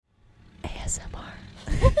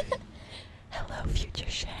ASMR. Hello, future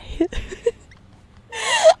Shay.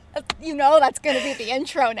 You know that's going to be the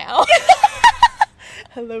intro now.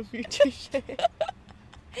 Hello, future Shay.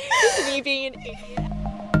 It's me being an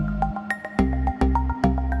idiot.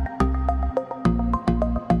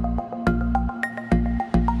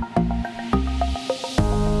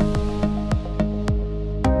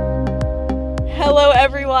 Hello,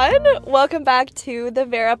 everyone. Welcome back to the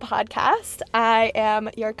Vera podcast. I am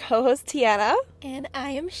your co-host, Tiana. And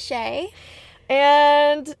I am Shay.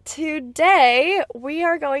 And today we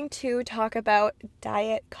are going to talk about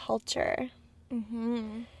diet culture.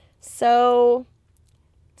 Mm-hmm. So,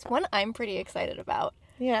 It's one I'm pretty excited about,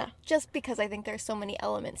 yeah. just because I think there's so many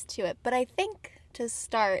elements to it. But I think to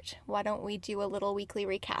start, why don't we do a little weekly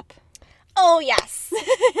recap? Oh, yes.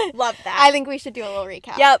 Love that. I think we should do a little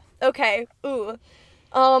recap. Yep. Okay. Ooh.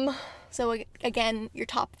 So again, your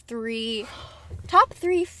top three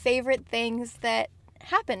favorite things that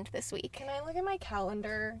happened this week. Can I look at my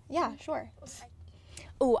calendar? Yeah, sure.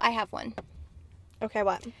 Ooh, I have one. Okay,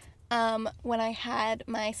 what? When I had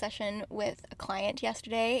my session with a client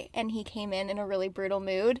yesterday, and he came in a really brutal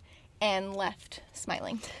mood and left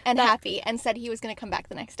smiling and happy and said he was going to come back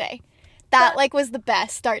the next day. That was the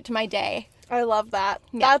best start to my day. I love that.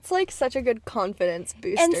 Yeah. That's, such a good confidence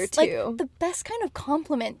booster, too. The best kind of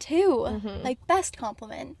compliment, too. Mm-hmm. Best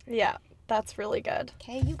compliment. Yeah, that's really good.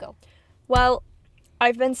 Okay, you go. Well,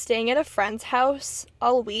 I've been staying at a friend's house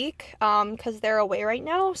all week, because they're away right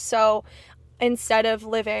now, so instead of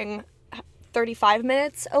living 35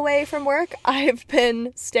 minutes away from work, I've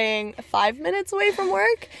been staying 5 minutes away from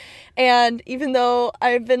work, and even though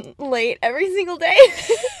I've been late every single day,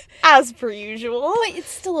 as per usual. But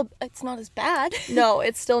it's not as bad. No,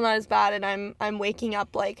 it's still not as bad, and I'm waking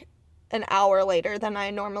up an hour later than I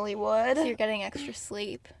normally would. So you're getting extra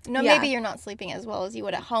sleep. No, Yeah. maybe you're not sleeping as well as you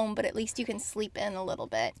would at home, but at least you can sleep in a little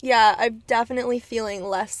bit. Yeah, I'm definitely feeling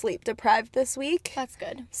less sleep deprived this week. That's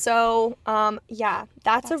good. So, yeah,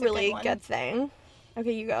 that's a a really good one. good thing.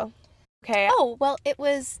 Okay, you go. Okay. Oh, well, it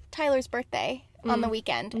was Tyler's birthday on the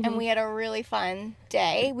weekend, Mm-hmm. and we had a really fun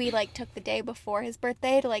day. We, took the day before his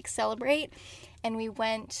birthday to, celebrate, and we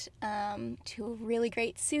went to a really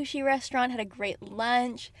great sushi restaurant, had a great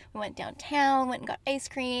lunch. We went downtown, went and got ice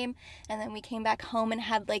cream, and then we came back home and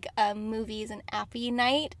had, a movies and appy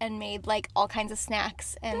night and made, all kinds of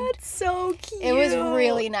snacks, and That's so cute. it was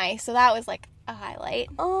really nice. So that was, a highlight.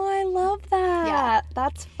 Oh, I love that. Yeah.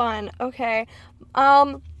 That's fun. Okay.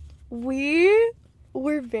 We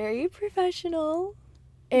were very professional,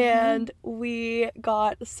 and we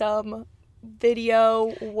got some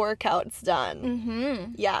video workouts done.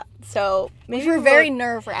 Mm-hmm. Yeah. So Which maybe were very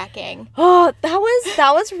nerve-wracking. Oh, that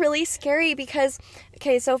was really scary because,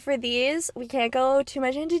 okay, so for these, we can't go too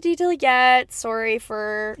much into detail yet. Sorry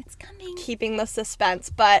for It's coming. keeping the suspense,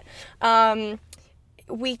 but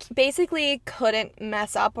we basically couldn't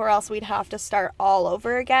mess up or else we'd have to start all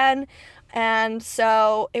over again. And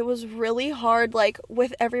so it was really hard,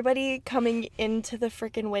 with everybody coming into the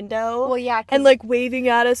freaking window. Well, yeah, 'cause- and, waving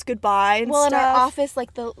at us goodbye and Well, stuff. in our office,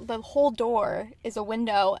 the whole door is a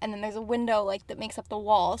window, and then there's a window, that makes up the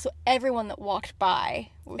wall. So everyone that walked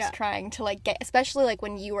by was Yeah. trying to, get, especially,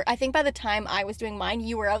 when you were, I think by the time I was doing mine,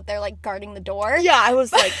 you were out there, guarding the door. Yeah, I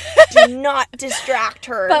was do not distract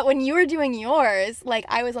her. But when you were doing yours,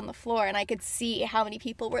 I was on the floor, and I could see how many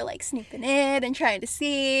people were, snooping in and trying to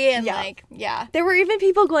see, and, Yeah. yeah. There were even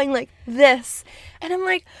people going this. And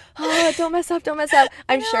I'm oh, don't mess up, don't mess up.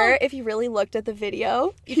 I'm sure if you really looked at the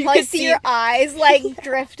video, You probably see your eyes,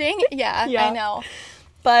 drifting. Yeah, Yeah. I know.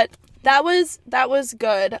 But that was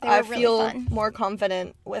good. They I were really feel fun. more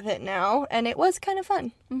confident with it now. And it was kind of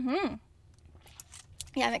fun. Mm-hmm.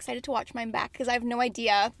 Yeah, I'm excited to watch mine back because I have no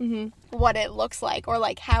idea Mm-hmm. what it looks like or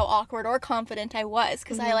how awkward or confident I was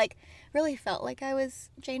because I really felt like I was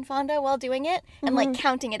Jane Fonda while doing it and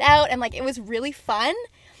counting it out and it was really fun,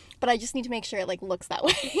 but I just need to make sure it looks that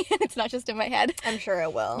way and it's not just in my head. I'm sure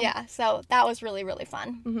it will. Yeah, so that was really, really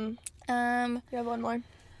fun. Mm-hmm. You have one more?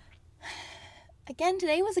 Again,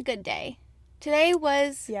 today was a good day. Today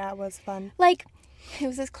was Yeah, it was fun. it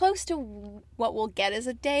was as close to what we'll get as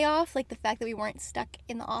a day off, the fact that we weren't stuck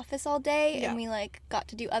in the office all day and we got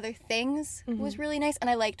to do other things was really nice, and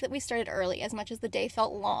I liked that we started early. As much as the day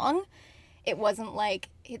felt long, it wasn't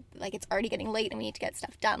it's already getting late and we need to get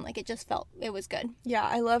stuff done. It just felt, it was good. Yeah,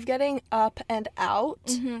 I love getting up and out.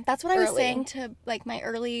 That's what I was Early. saying to my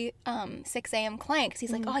early 6 a.m. client, because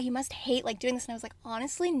he's oh, you must hate doing this, and I was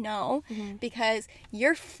honestly no, because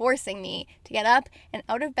you're forcing me to get up and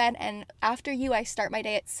out of bed, and after you I start my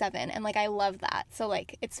day at 7, and I love that, so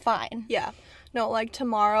it's fine. Yeah. No,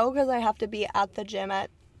 tomorrow, because I have to be at the gym at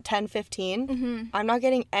 10:15, I'm not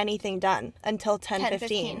getting anything done until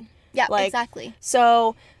 10:15. Yeah, like, exactly.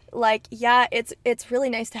 So, like, yeah, it's really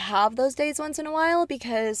nice to have those days once in a while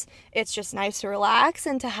because it's just nice to relax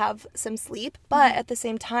and to have some sleep. But at the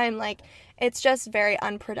same time, like, it's just very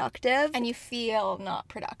unproductive. And you feel not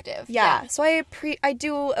productive. Yeah. So I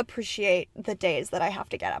do appreciate the days that I have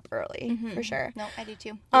to get up early, for sure. No, I do too.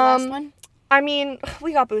 Your last one? I mean,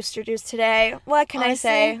 we got Booster Juice today. What can Honestly,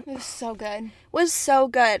 I say? It was so good. Was so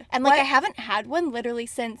good. And, like, I haven't had one literally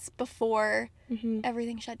since before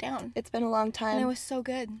everything shut down. It's been a long time. And it was so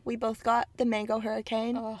good. We both got the Mango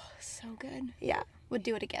Hurricane. Oh, so good. Yeah. Would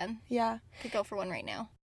do it again. Yeah. Could go for one right now.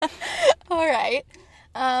 All right.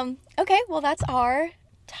 Okay, well, that's our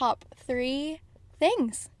top 3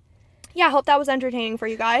 things. Yeah, I hope that was entertaining for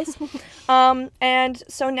you guys. And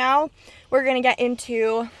so now we're going to get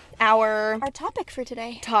into our topic for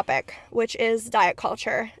today. Topic, which is diet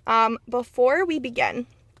culture. Before we begin,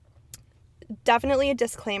 definitely a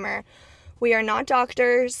disclaimer. We are not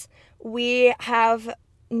doctors. We have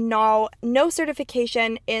no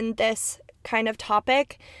certification in this kind of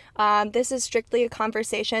topic. This is strictly a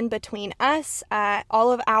conversation between us,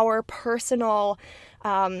 all of our personal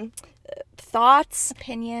thoughts,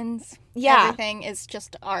 opinions. Yeah. Everything is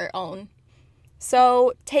just our own.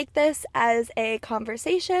 So take this as a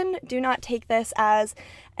conversation. Do not take this as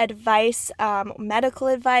advice, medical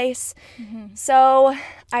advice. So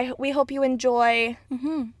we hope you enjoy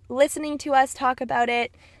listening to us talk about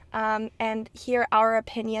it and hear our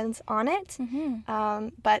opinions on it.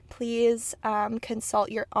 But please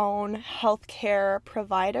consult your own healthcare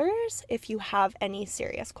providers if you have any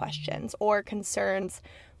serious questions or concerns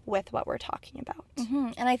with what we're talking about.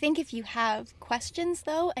 And I think if you have questions,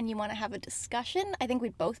 though, and you want to have a discussion, I think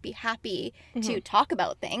we'd both be happy to talk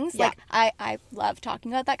about things. Yeah. Like, I love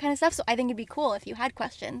talking about that kind of stuff, so I think it'd be cool if you had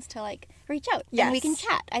questions to, like, reach out. Yes. And we can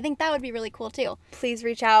chat. I think that would be really cool, too. Please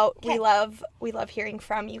reach out. Okay. We love hearing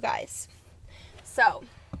from you guys. So,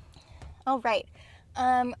 all right.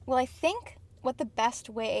 Well, I think what the best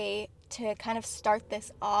way to kind of start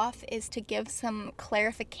this off is to give some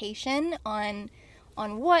clarification on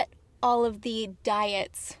what all of the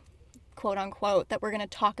diets, quote unquote, that we're going to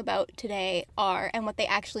talk about today are and what they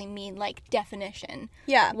actually mean, like definition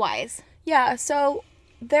wise. Yeah, so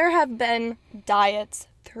there have been diets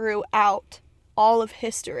throughout all of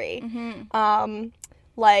history.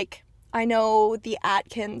 Like, I know the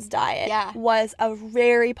Atkins diet was a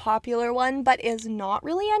very popular one, but is not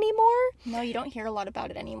really anymore. No, you don't hear a lot about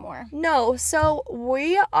it anymore. No, so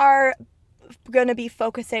we are going to be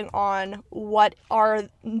focusing on what are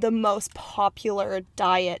the most popular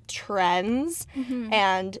diet trends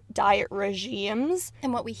and diet regimes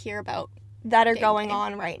and what we hear about that are going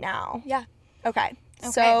on right now. Yeah. Okay.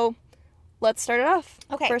 So let's start it off.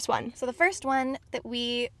 Okay. First one. So the first one that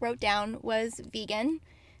we wrote down was vegan,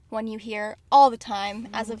 one you hear all the time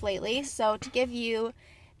as of lately. So to give you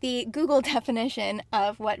the Google definition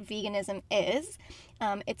of what veganism is,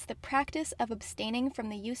 it's the practice of abstaining from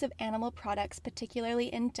the use of animal products, particularly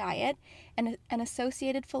in diet, and an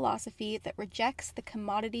associated philosophy that rejects the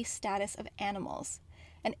commodity status of animals.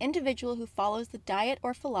 An individual who follows the diet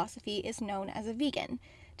or philosophy is known as a vegan.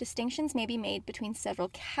 Distinctions may be made between several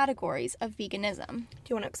categories of veganism. Do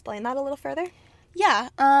you want to explain that a little further? Yeah,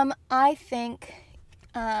 I think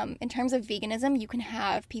in terms of veganism, you can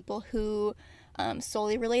have people who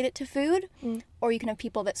solely relate it to food, or you can have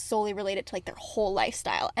people that solely relate it to like their whole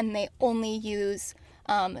lifestyle, and they only use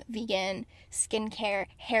vegan skincare,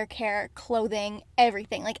 hair care, clothing,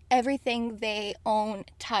 everything. Like everything they own,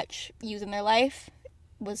 touch, use in their life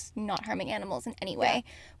was not harming animals in any way.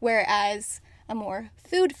 Whereas a more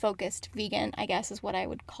food-focused vegan, I guess is what I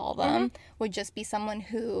would call them, would just be someone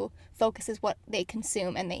who focuses what they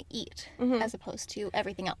consume and they eat, as opposed to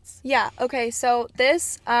everything else. Yeah, okay, so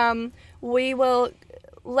this,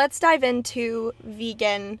 let's dive into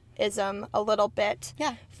veganism a little bit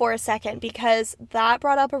for a second, because that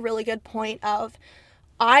brought up a really good point of,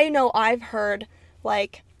 I know I've heard,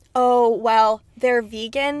 like, oh, well, they're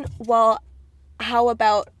vegan, well, how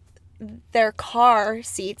about their car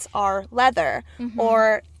seats are leather,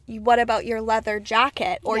 or what about your leather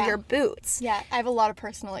jacket or your boots? Yeah, I have a lot of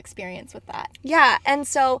personal experience with that. Yeah, and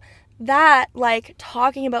so that, like,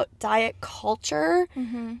 talking about diet culture,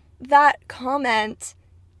 that comment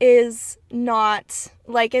is not,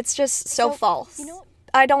 like, it's just so false. You know,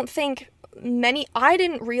 I don't think I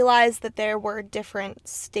didn't realize that there were different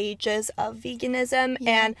stages of veganism,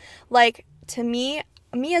 and, like, to me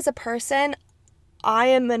as a person, I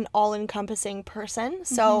am an all-encompassing person,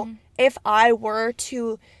 so if I were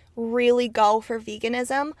to really go for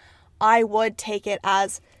veganism, I would take it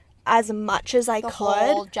as as much as I The could.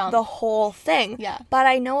 whole jump. The whole thing. Yeah. But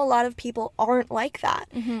I know a lot of people aren't like that.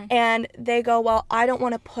 And they go, well, I don't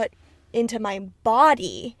want to put into my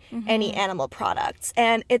body any animal products.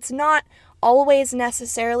 And it's not always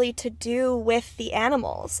necessarily to do with the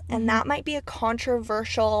animals. And that might be a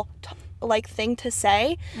controversial thing to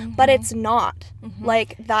say, but it's not.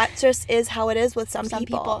 Like, that just is how it is with some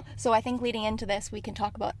people. So I think leading into this, we can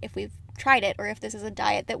talk about if we've tried it or if this is a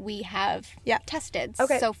diet that we have tested.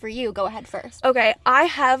 Okay. So for you, go ahead first. Okay, I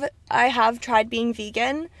have tried being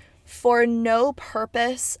vegan for no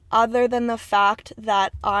purpose other than the fact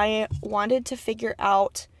that I wanted to figure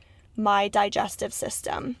out my digestive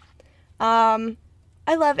system. I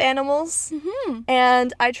love animals,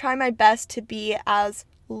 and I try my best to be as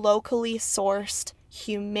locally sourced,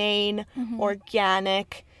 humane,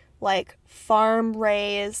 organic, like farm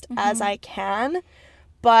raised as I can,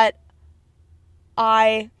 but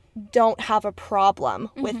I don't have a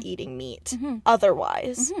problem with eating meat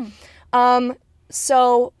otherwise.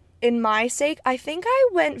 So in my sake, I think I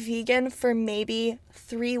went vegan for maybe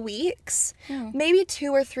 3 weeks, maybe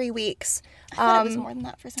 2 or 3 weeks. I thought it was more than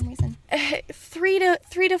that for some reason. 3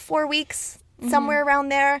 to 4 weeks, somewhere around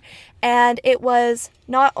there. And it was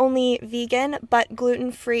not only vegan, but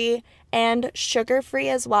gluten-free and sugar-free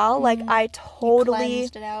as well. Like, I totally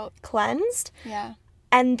Cleansed it out. cleansed. Yeah.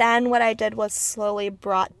 And then what I did was slowly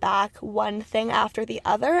brought back one thing after the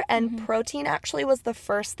other. And protein actually was the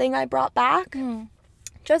first thing I brought back.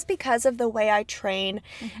 Just because of the way I train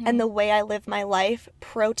and the way I live my life,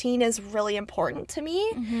 protein is really important to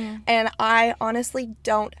me. And I honestly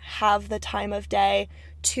don't have the time of day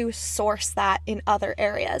to source that in other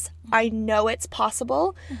areas. I know it's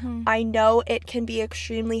possible. I know it can be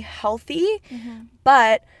extremely healthy,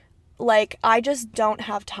 but like, I just don't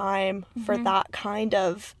have time for that kind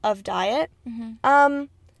of diet. And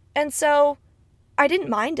so I didn't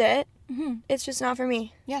mind it. It's just not for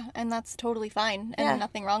me. Yeah, and that's totally fine. And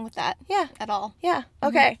nothing wrong with that. Yeah. At all. Yeah.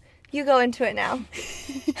 Okay. You go into it now.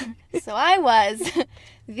 So I was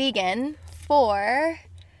vegan for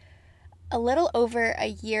a little over a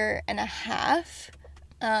year and a half.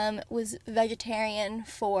 Was vegetarian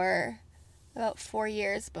for about 4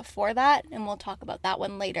 years before that, and we'll talk about that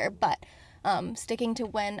one later. But sticking to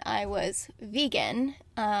when I was vegan,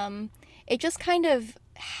 it just kind of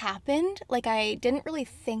happened. Like, I didn't really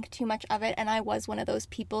think too much of it, and I was one of those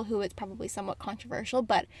people who, it's probably somewhat controversial,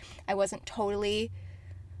 but I wasn't totally,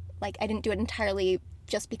 like, I didn't do it entirely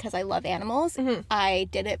just because I love animals. I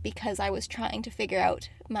did it because I was trying to figure out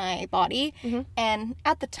my body. And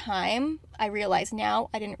at the time, I realize now,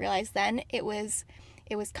 I didn't realize then, it was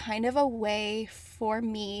kind of a way for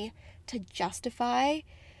me to justify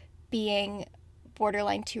being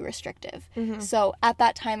borderline too restrictive. So at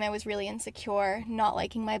that time, I was really insecure, not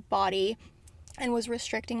liking my body, and was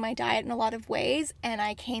restricting my diet in a lot of ways. And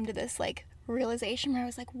I came to this like realization where I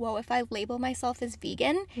was like, whoa, if I label myself as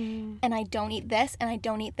vegan and I don't eat this and I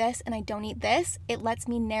don't eat this and I don't eat this, it lets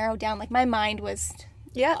me narrow down. Like, my mind was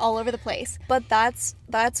all over the place. But that's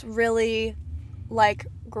really like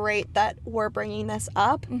great that we're bringing this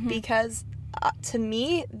up because to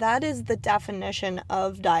me, that is the definition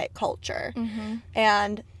of diet culture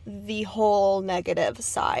and the whole negative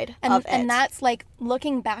side of it. And that's like,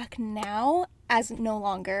 looking back now as no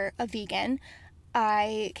longer a vegan,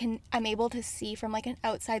 I'm able to see from like an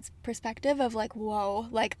outside perspective of like, whoa,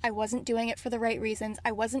 like, I wasn't doing it for the right reasons.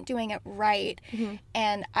 I wasn't doing it right.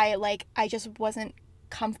 And I just wasn't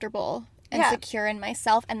comfortable and secure in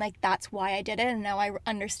myself. And like, that's why I did it. And now I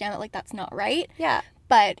understand that like, that's not right. Yeah.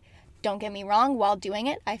 But don't get me wrong, while doing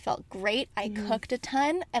it, I felt great. I cooked a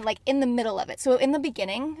ton, and like in the middle of it. So in the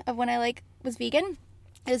beginning of when I like was vegan,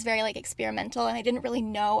 it was very like experimental, and I didn't really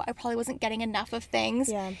know. I probably wasn't getting enough of things.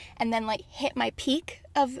 Yeah. And then like hit my peak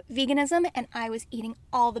of veganism, and I was eating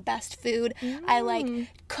all the best food. I like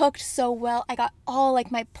cooked so well. I got all like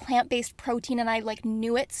my plant-based protein, and I like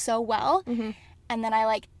knew it so well. And then I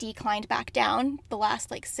like declined back down the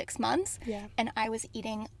last like 6 months. Yeah. And I was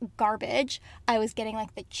eating garbage. I was getting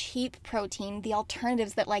like the cheap protein, the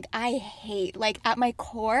alternatives that like I hate. Like, at my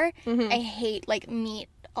core, I hate like meat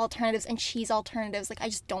alternatives and cheese alternatives. Like, I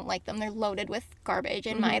just don't like them. They're loaded with garbage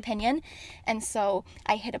in my opinion. And so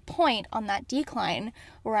I hit a point on that decline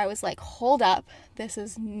where I was like, hold up, this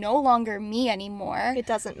is no longer me anymore. It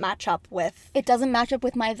doesn't match up with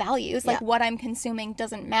my values. Like, what I'm consuming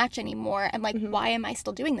doesn't match anymore. And like, why am I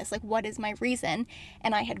still doing this? Like, what is my reason?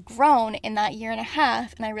 And I had grown in that year and a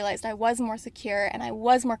half, and I realized I was more secure and I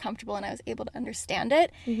was more comfortable and I was able to understand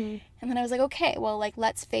it. And then I was like, okay, well, like,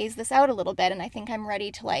 let's phase this out a little bit. And I think I'm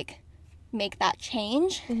ready to like make that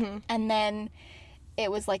change. And then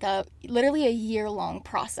it was like literally a year-long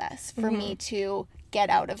process for me to get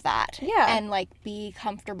out of that. Yeah. And like be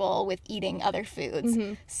comfortable with eating other foods.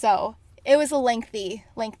 So it was a lengthy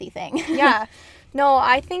thing. Yeah. No,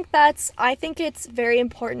 I think it's very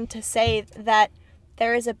important to say that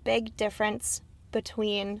there is a big difference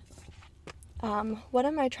between, what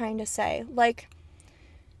am I trying to say? Like,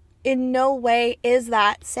 in no way is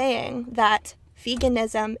that saying that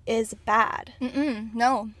veganism is bad.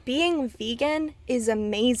 No. Being vegan is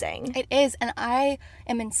amazing. It is, and I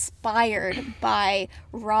am inspired by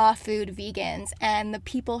raw food vegans and the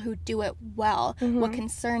people who do it well. What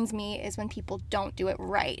concerns me is when people don't do it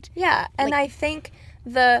right. Yeah, and I think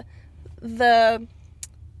the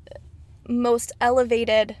most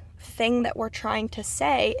elevated thing that we're trying to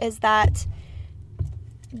say is that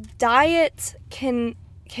diet can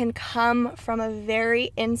come from a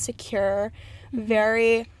very insecure,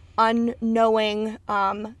 very unknowing,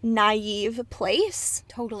 naive place.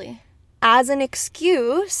 Totally. As an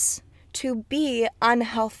excuse to be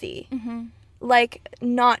unhealthy. Like,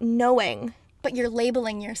 not knowing. But you're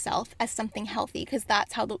labeling yourself as something healthy because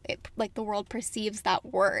that's how the world perceives that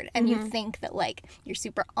word, and you think that like you're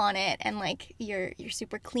super on it and like you're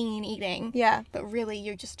super clean eating. Yeah. But really,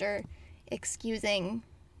 you just are excusing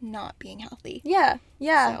not being healthy. Yeah.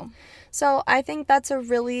 So I think that's a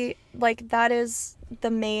really, like, that is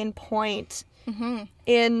the main point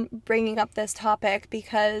in bringing up this topic,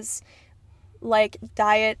 because like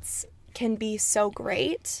diets can be so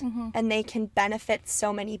great and they can benefit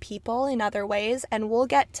so many people in other ways, and we'll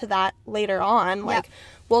get to that later on. Like,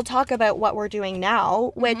 we'll talk about what we're doing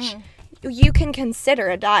now, which you can consider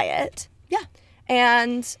a diet. Yeah.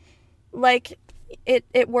 And like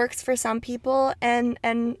it works for some people, and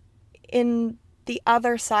in the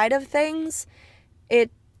other side of things,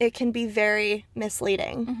 it can be very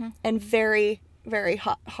misleading and very, very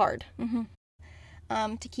hard.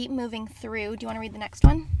 To keep moving through, do you want to read the next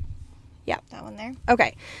one? Yeah. That one there.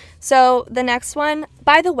 Okay. So the next one,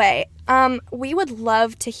 by the way, we would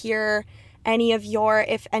love to hear if any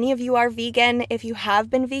of you are vegan, if you have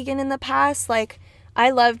been vegan in the past. Like,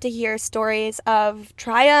 I love to hear stories of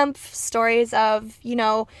triumph, stories of,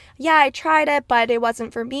 yeah, I tried it, but it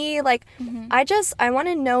wasn't for me. Like, I want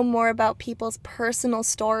to know more about people's personal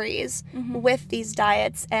stories with these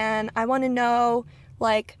diets, and I want to know,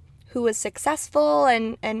 like, who was successful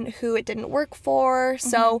and who it didn't work for.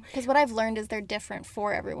 So, because what I've learned is they're different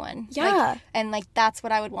for everyone. Yeah. And that's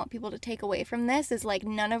what I would want people to take away from this is like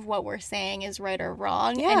none of what we're saying is right or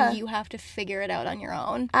wrong. Yeah. And you have to figure it out on your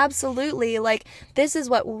own. Absolutely. Like, this is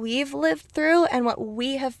what we've lived through and what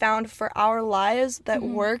we have found for our lives that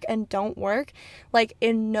work and don't work. Like,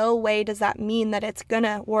 in no way does that mean that it's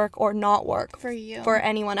gonna work or not work for you, for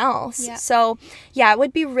anyone else. Yeah. So, yeah, it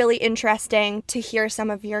would be really interesting to hear some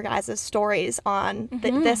of your guys' stories on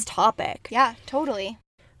this topic. Yeah, totally.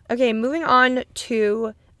 Okay, moving on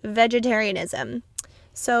to vegetarianism.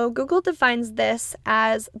 So Google defines this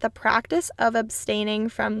as the practice of abstaining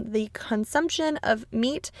from the consumption of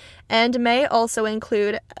meat, and may also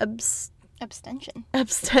include abstention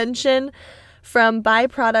from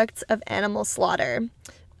byproducts of animal slaughter.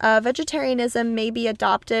 Vegetarianism may be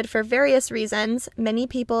adopted for various reasons. Many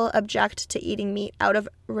people object to eating meat out of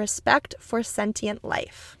respect for sentient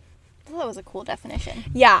life. Well, that was a cool definition.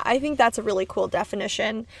 Yeah, I think that's a really cool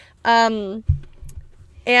definition. And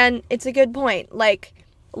it's a good point. Like,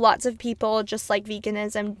 lots of people, just like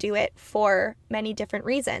veganism, do it for many different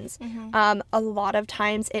reasons. A lot of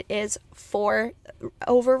times it is for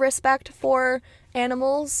over respect for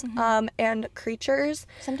animals and creatures.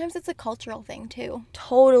 Sometimes it's a cultural thing too.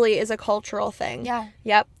 Totally is a cultural thing. Yeah.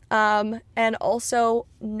 Yep. And also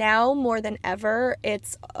now more than ever,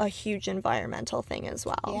 it's a huge environmental thing as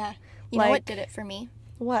well. Yeah. You know what did it for me?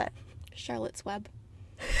 What? Charlotte's Web.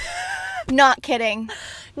 Not kidding.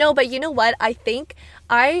 No, but you know what? I think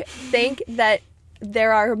that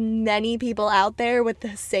there are many people out there with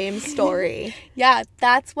the same story. Yeah,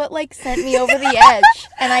 that's what like sent me over the edge,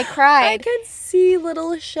 and I cried. I could see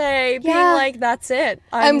little Shay being like, "That's it.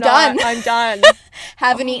 I'm done. I'm done."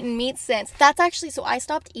 Haven't eaten meat since. That's actually so. I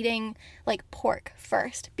stopped eating like pork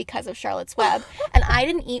first because of Charlotte's Web, and I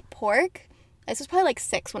didn't eat pork. This was probably like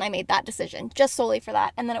 6 when I made that decision, just solely for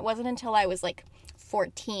that. And then it wasn't until I was like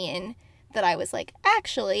 14 that I was like,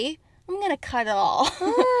 actually, I'm going to cut it all.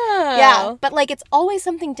 Oh. Yeah, but like it's always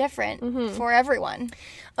something different for everyone.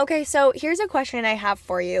 Okay, so here's a question I have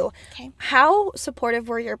for you. Okay. How supportive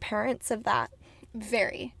were your parents of that?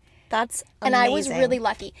 Very. That's amazing. And I was really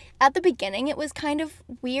lucky. At the beginning, it was kind of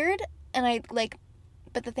weird, and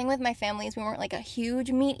but the thing with my family is we weren't like a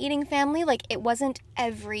huge meat-eating family. Like, it wasn't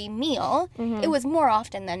every meal. It was more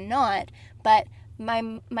often than not. But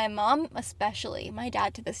my mom especially, my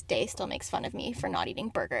dad to this day still makes fun of me for not eating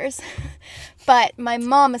burgers. But my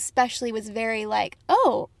mom especially was very like,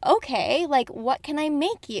 oh, okay, like what can I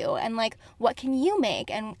make you? And like what can you make?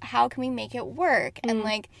 And how can we make it work? And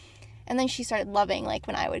like, and then she started loving like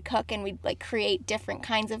when I would cook and we'd like create different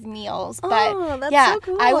kinds of meals. But that's yeah, so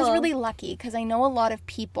cool. I was really lucky because I know a lot of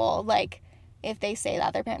people, like if they say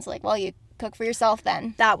that, their parents are like, well, you cook for yourself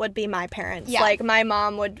then. That would be my parents. Yeah. Like my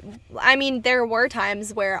mom would, I mean, there were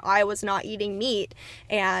times where I was not eating meat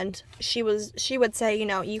and she would say, you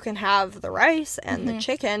know, you can have the rice and the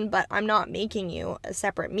chicken, but I'm not making you a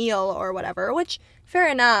separate meal or whatever, which fair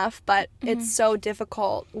enough, but it's so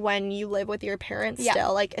difficult when you live with your parents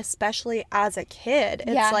still, like especially as a kid.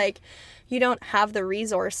 It's like you don't have the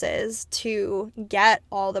resources to get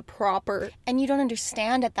all the proper... And you don't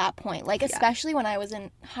understand at that point. Like, especially when I was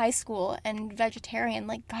in high school and vegetarian,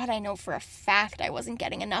 like, God, I know for a fact I wasn't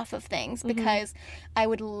getting enough of things because I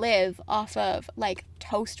would live off of, like,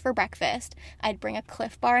 toast for breakfast. I'd bring a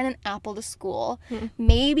Cliff Bar and an apple to school.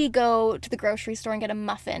 Maybe go to the grocery store and get a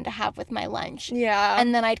muffin to have with my lunch. Yeah.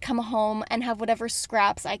 And then I'd come home and have whatever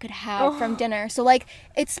scraps I could have from dinner. So, like,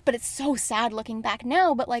 it's so sad looking back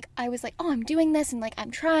now, but, like, I was like, oh, I'm doing this and like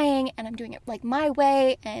I'm trying and I'm doing it like my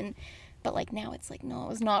way, and but like now it's like, no, it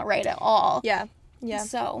was not right at all. Yeah.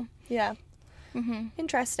 So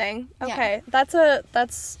Interesting. Okay. That's a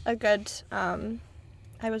good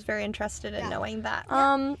I was very interested in knowing that.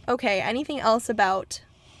 Okay, anything else about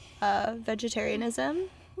vegetarianism?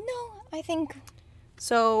 No, I think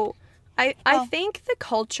so. I think the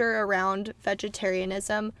culture around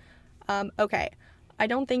vegetarianism, okay, I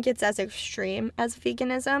don't think it's as extreme as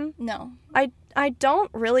veganism. no. I don't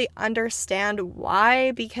really understand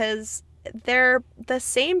why, because they're the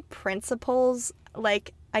same principles,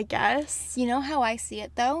 like, I guess. You know how I see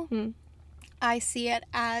it though? I see it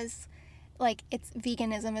as like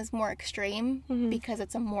veganism is more extreme because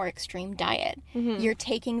it's a more extreme diet. You're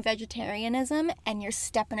taking vegetarianism and you're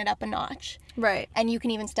stepping it up a notch. Right. And you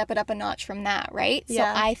can even step it up a notch from that, right?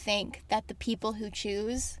 Yeah. So I think that the people who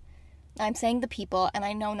choose, I'm saying the people, and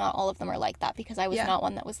I know not all of them are like that because I was not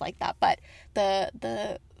one that was like that, but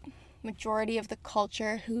the majority of the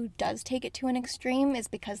culture who does take it to an extreme is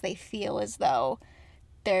because they feel as though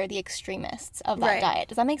they're the extremists of that diet.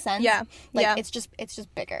 Does that make sense? Yeah. Like it's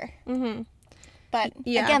just bigger. But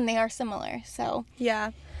again, they are similar. So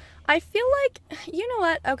yeah, I feel like, you know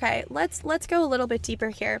what? Okay, let's go a little bit deeper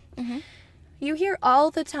here. You hear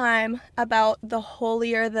all the time about the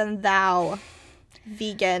holier than thou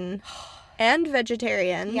vegan and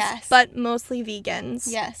vegetarians, but mostly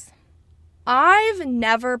vegans. Yes. I've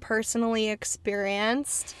never personally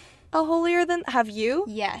experienced a holier than... Have you?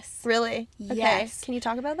 Yes. Really? Okay. Yes. Can you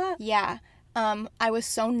talk about that? Yeah. I was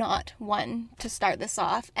so not one to start this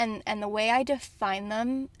off, and the way I define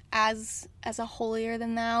them as a holier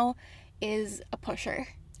than thou is a pusher.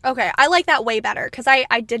 Okay, I like that way better because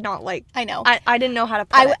I did not like... I know. I didn't know how to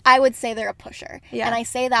put it. I would say they're a pusher. Yeah. And I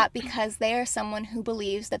say that because they are someone who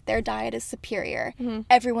believes that their diet is superior.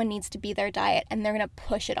 Everyone needs to be their diet, and they're going to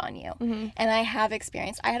push it on you. And I have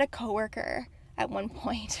experienced... I had a coworker at one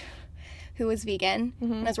point who was vegan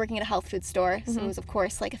when I was working at a health food store, so it was, of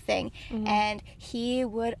course, like a thing. And he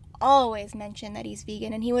would always mention that he's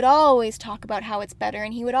vegan, and he would always talk about how it's better,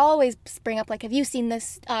 and he would always bring up, like, have you seen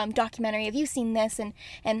this documentary? Have you seen this? And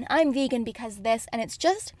I'm vegan because this. And it's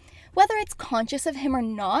just, whether it's conscious of him or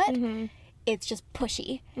not, it's just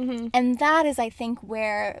pushy. And that is, I think,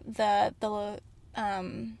 where the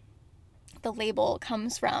label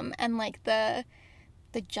comes from, and, like, the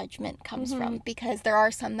judgment comes from, because there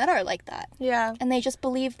are some that are like that. Yeah. And they just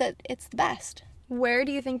believe that it's the best. Where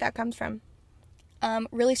do you think that comes from?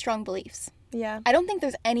 Really strong beliefs. Yeah. I don't think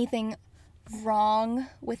there's anything wrong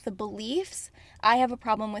with the beliefs. I have a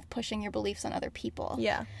problem with pushing your beliefs on other people.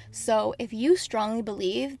 Yeah. So if you strongly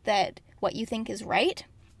believe that what you think is right,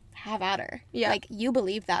 have at her. Yeah. Like, you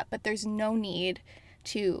believe that, but there's no need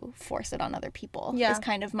to force it on other people. Yeah. Is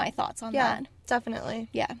kind of my thoughts on Yeah, that. definitely.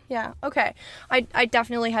 Yeah. Yeah. Okay. I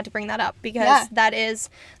definitely had to bring that up because that is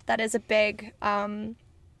a big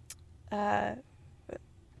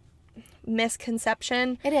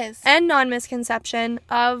misconception. It is. And non-misconception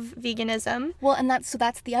of veganism. Well, and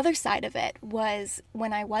that's the other side of it, was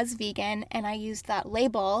when I was vegan and I used that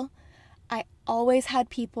label, I always had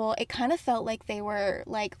people, it kind of felt like they were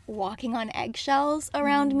like walking on eggshells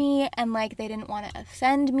around me, and like they didn't want to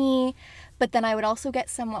offend me, but then I would also get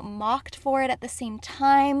somewhat mocked for it at the same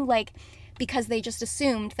time, like, because they just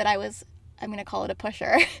assumed that I'm going to call it a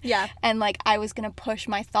pusher. Yeah. And like I was going to push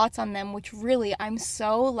my thoughts on them, which really I'm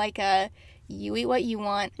so like a you eat what you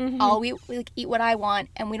want, I'll eat what I want,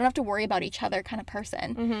 and we don't have to worry about each other kind of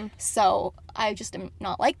person. So I just am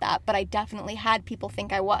not like that, but I definitely had people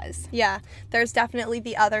think I was. Yeah, there's definitely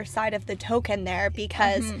the other side of the token there,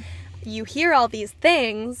 because you hear all these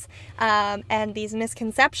things and these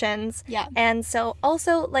misconceptions. Yeah. And so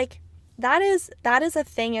also, like, that is a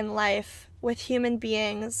thing in life with human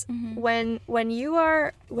beings. When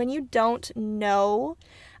you don't know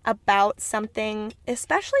about something,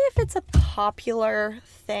 especially if it's a popular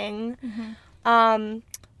thing,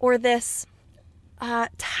 or this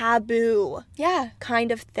taboo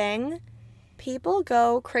kind of thing, people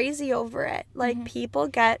go crazy over it. Like, people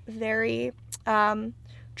get very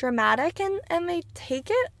dramatic, and they take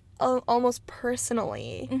it almost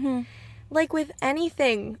personally. Like with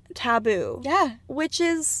anything taboo. Yeah. Which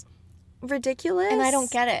is ridiculous. And I don't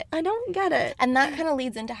get it. I don't get it. And that kind of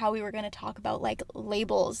leads into how we were going to talk about, like,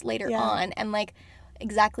 labels later on, and, like,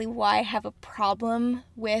 exactly why I have a problem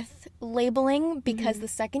with labeling, because the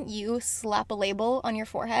second you slap a label on your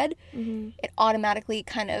forehead, it automatically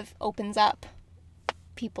kind of opens up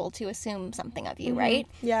people to assume something of you, right?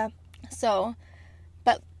 Yeah. So,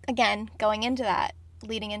 but again, going into that,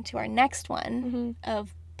 leading into our next one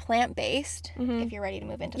of plant-based, if you're ready to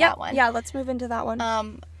move into that one. Yeah, let's move into that one.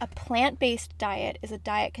 A plant-based diet is a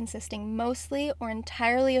diet consisting mostly or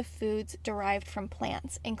entirely of foods derived from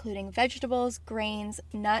plants, including vegetables, grains,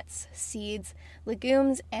 nuts, seeds,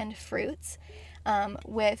 legumes, and fruits,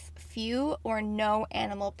 with few or no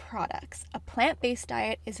animal products. A plant-based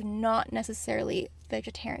diet is not necessarily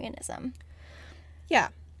vegetarianism. Yeah.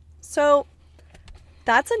 So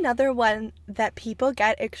that's another one that people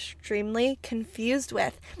get extremely confused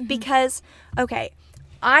with, because, okay,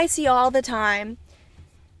 I see all the time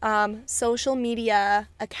social media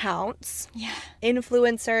accounts,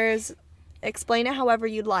 influencers, explain it however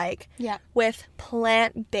you'd like, with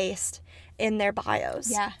plant-based in their bios.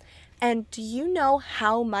 Yeah. And do you know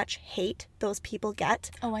how much hate those people get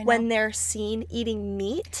when they're seen eating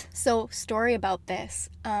meat? So, story about this.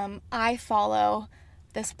 I follow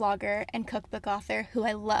this blogger and cookbook author who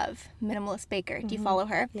I love, Minimalist Baker. Do you follow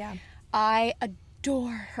her? Yeah. I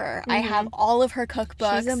adore her. I have all of her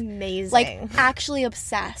cookbooks. She's amazing. Like, actually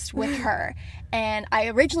obsessed with her. And I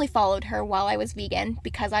originally followed her while I was vegan,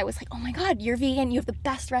 because I was like, oh my God, you're vegan, you have the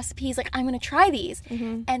best recipes, like, I'm gonna try these.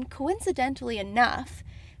 And coincidentally enough,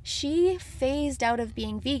 she phased out of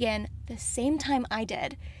being vegan the same time I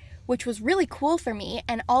did, which was really cool for me.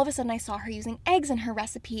 And all of a sudden I saw her using eggs in her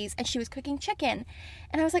recipes, and she was cooking chicken.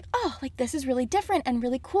 And I was like, oh, like, this is really different and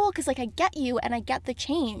really cool, because, like, I get you and I get the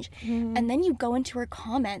change. And then you go into her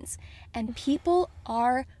comments and people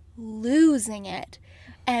are losing it.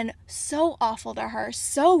 And so awful to her,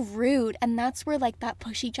 so rude. And that's where, like, that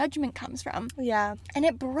pushy judgment comes from. Yeah. And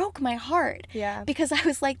it broke my heart. Yeah. Because I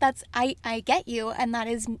was like, I get you, and that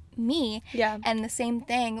is me. Yeah. And the same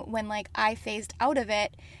thing when, like, I phased out of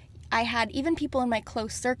it, I had even people in my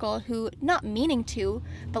close circle who, not meaning to,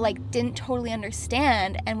 but, like, didn't totally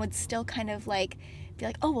understand and would still kind of, like, be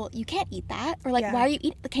like, oh, well, you can't eat that. Or, like, why are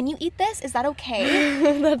you can you eat this? Is that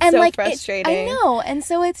okay? That's and, so like, frustrating. I know. And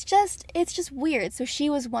so it's just weird. So she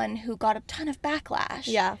was one who got a ton of backlash.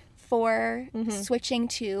 Yeah. For switching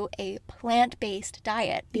to a plant-based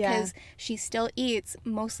diet, because she still eats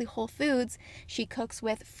mostly whole foods. She cooks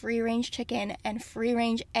with free-range chicken and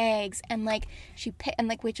free-range eggs, and, like,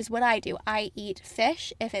 which is what I do. I eat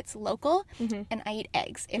fish if it's local, and I eat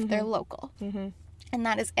eggs if they're local. And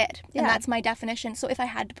that is it. And that's my definition. So if I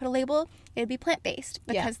had to put a label, it would be plant-based,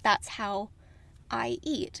 because that's how I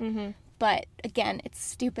eat. But again, it's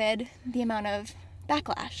stupid, the amount of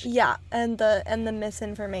backlash. Yeah, and the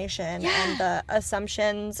misinformation and the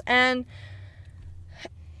assumptions. And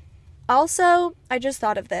also, I just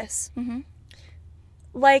thought of this.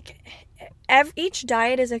 Like, each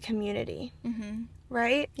diet is a community,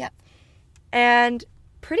 right? Yep. And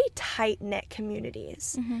pretty tight-knit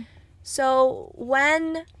communities. So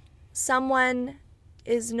when someone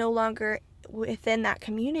is no longer within that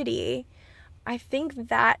community, I think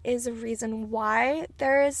that is a reason why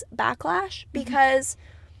there is backlash, because,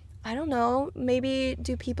 I don't know, maybe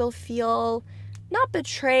do people feel not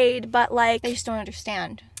betrayed, but, like, They just don't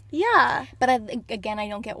understand. Yeah. But I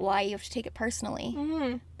don't get why you have to take it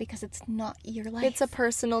personally, because it's not your life. It's a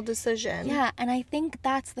personal decision. Yeah, and I think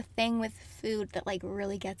that's the thing with food that, like,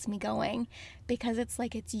 really gets me going, because it's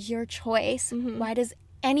like, it's your choice. Why does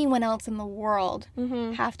anyone else in the world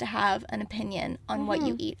have to have an opinion on what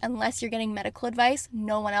you eat? Unless you're getting medical advice,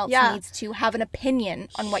 no one else needs to have an opinion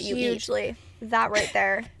on what you eat. Hugely. That right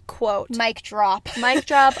there. Quote. Mic drop. Mic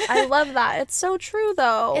drop. I love that. It's so true,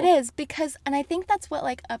 though. It is, because, and I think that's what,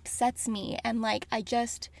 like, upsets me, and, like, I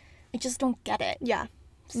just, I just don't get it. Yeah.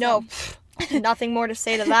 So, No, nothing more to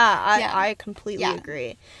say to that. Yeah. I completely Yeah.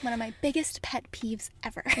 agree. One of my biggest pet peeves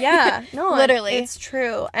ever. Yeah, no, Literally. it's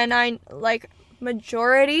true. And I, like,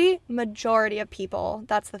 majority of people,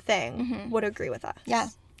 that's the thing, would agree with us. Yeah,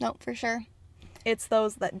 no, for sure. It's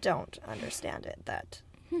those that don't understand it that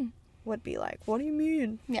would be like, what do you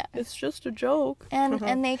mean? Yeah. It's just a joke.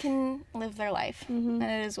 And they can live their life. And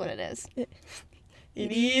it is what it is.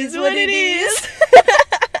 It is what it is.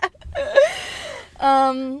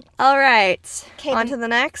 All right. 'Kay, On to the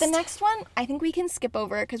next. The next one, I think we can skip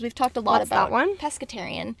over because we've talked a lot What's about that one?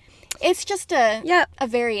 pescatarian. It's just a Yep. a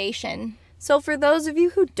variation. So for those of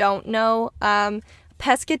you who don't know,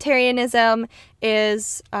 pescatarianism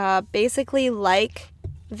is basically like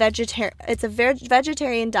it's a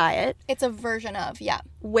vegetarian diet It's a version of, yeah.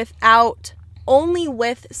 only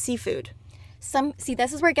with seafood.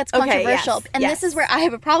 This is where it gets Okay, controversial. yes, And yes. this is where I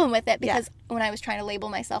have a problem with it because when I was trying to label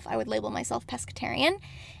myself, I would label myself pescatarian.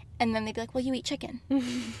 And then they'd be like, well, you eat chicken.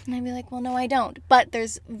 And I'd be like, well, no, I don't. But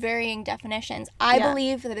there's varying definitions. I Yeah.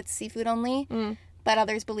 believe that it's seafood only, but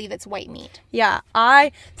others believe it's white meat. Yeah,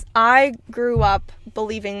 I grew up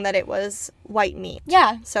believing that it was white meat.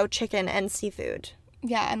 Yeah. So chicken and seafood.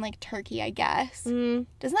 Yeah, and like turkey, I guess.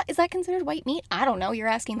 Is that considered white meat? I don't know. You're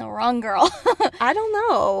asking the wrong girl. I don't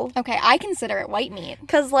know. Okay, I consider it white meat.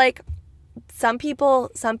 Cuz like some people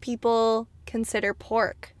consider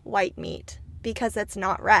pork white meat because it's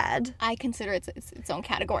not red. I consider it's its own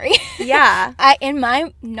category. Yeah. In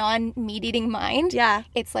my non-meat eating mind, Yeah.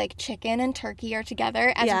 it's like chicken and turkey are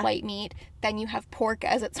together as Yeah. white meat. Then you have pork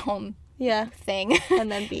as its own Yeah. thing.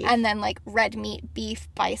 And then beef. And then like red meat, beef,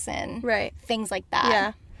 bison, Right. things like that.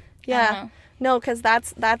 Yeah. I Yeah. don't know. No, because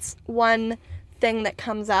that's one thing that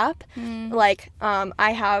comes up. Like,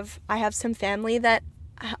 I have some family that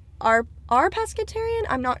are pescatarian.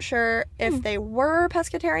 I'm not sure if they were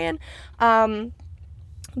pescatarian,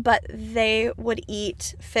 but they would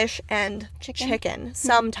eat fish and chicken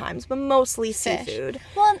sometimes, but mostly Fish. seafood.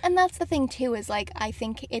 Well, and that's the thing too, is like I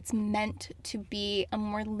think it's meant to be a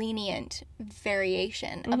more lenient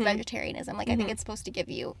variation of vegetarianism. Like I think it's supposed to give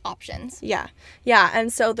you options. Yeah. Yeah.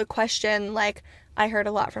 And so the question, like, I heard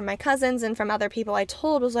a lot from my cousins and from other people I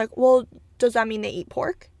told was like, well, does that mean they eat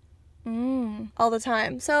pork? All the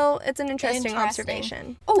time. So it's an interesting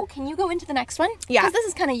observation. Oh, can you go into the next one? Yeah. Because this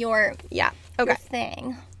is kind of your Okay.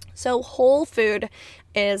 thing. So whole food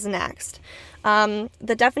is next.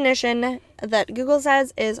 The definition that Google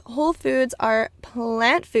says is whole foods are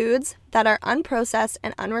plant foods that are unprocessed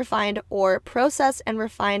and unrefined or processed and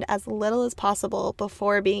refined as little as possible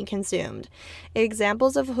before being consumed.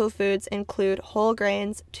 Examples of whole foods include whole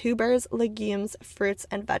grains, tubers, legumes, fruits,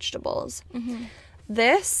 and vegetables.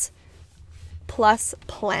 This plus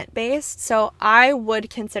plant-based. So I would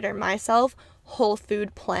consider myself whole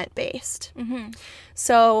food plant-based.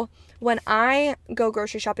 So when I go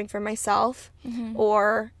grocery shopping for myself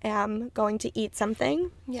or am going to eat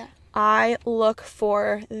something, Yeah. I look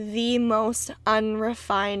for the most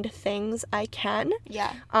unrefined things I can.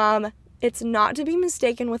 Yeah. It's not to be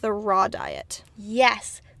mistaken with a raw diet.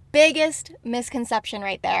 Yes. Biggest misconception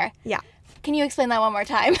right there. Yeah. Can you explain that one more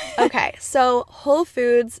time? Okay, so whole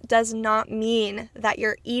foods does not mean that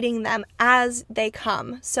you're eating them as they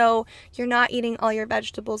come. So you're not eating all your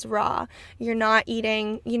vegetables raw. You're not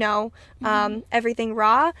eating, everything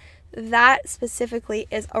raw. That specifically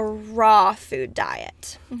is a raw food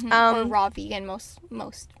diet. Or raw vegan most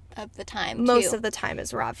of the time, Most too. of the time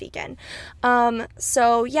is raw vegan.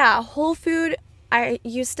 So yeah, whole food,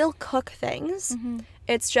 you still cook things.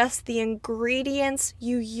 It's just the ingredients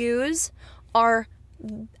you use are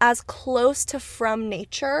as close to from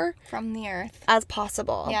nature From the earth. as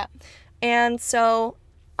possible. Yeah. And so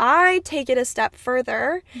I take it a step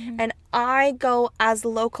further and I go as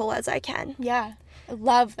local as I can. Yeah. I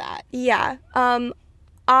love that. Yeah.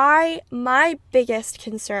 My biggest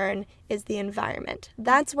concern is the environment.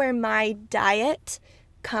 That's where my diet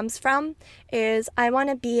comes from, is I want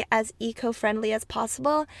to be as eco-friendly as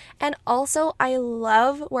possible. And also I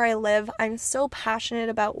love where I live. I'm so passionate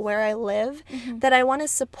about where I live that I want to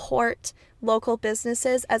support local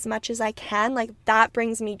businesses as much as I can. Like, that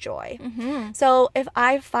brings me joy. So if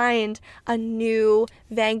I find a new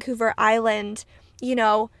Vancouver Island,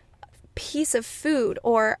 piece of food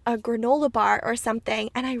or a granola bar or something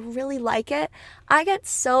and I really like it, I get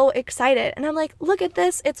so excited and I'm like, look at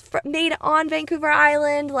this, it's made on Vancouver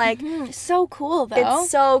Island. Like, So cool, though.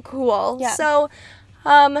 it's so cool. Yeah. So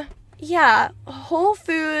Whole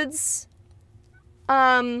Foods,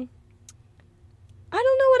 I don't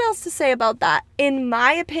know what else to say about that. In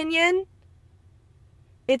my opinion,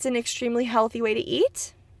 it's an extremely healthy way to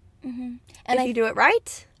eat And if you do it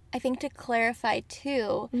right. I think to clarify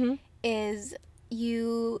too, Mm-hmm. is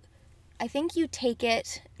I think you take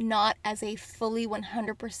it not as a fully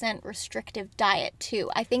 100% restrictive diet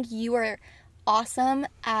too. I think you are awesome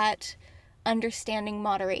at understanding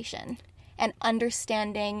moderation and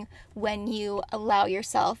understanding when you allow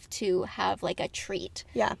yourself to have like a treat.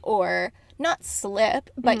 Yeah. Or not slip,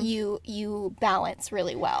 but you balance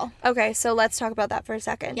really well. Okay, so let's talk about that for a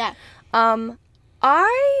second. Yeah. I've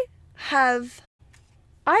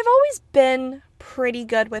always been pretty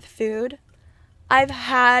good with food. I've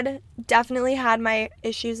definitely had my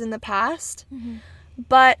issues in the past,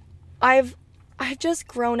 but I've just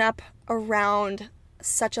grown up around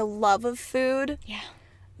such a love of food Yeah.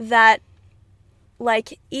 that,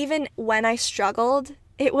 like, even when I struggled,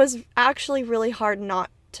 it was actually really hard not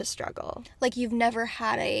to struggle. Like you've never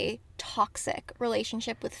had a toxic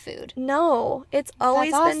relationship with food. No, it's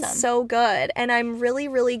always been awesome. so good, and I'm really,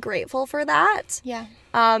 really grateful for that. Yeah.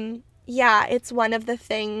 Yeah, it's one of the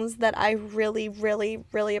things that I really, really,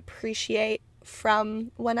 really appreciate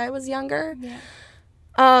from when I was younger.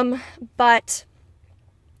 Yeah. But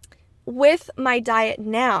with my diet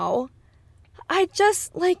now, I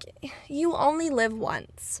just, like, you only live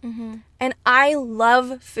once. Mm-hmm. And I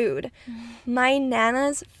love food. My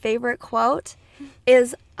Nana's favorite quote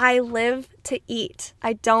is, "I live to eat.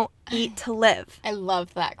 I don't eat to live." I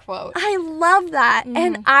love that quote. I love that.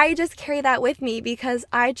 And I just carry that with me because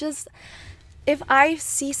if I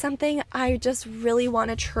see something I just really want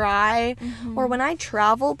to try, or when I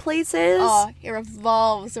travel places, Oh, it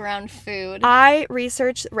revolves around food. I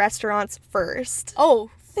research restaurants first. Oh,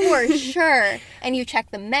 for sure. And you check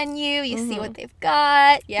the menu, you see what they've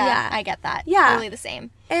got. Yeah, I get that. Yeah. Totally the same.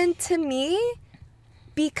 And to me,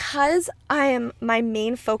 because my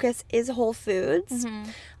main focus is Whole Foods,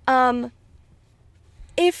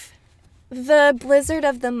 if the blizzard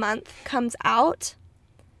of the month comes out,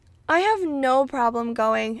 I have no problem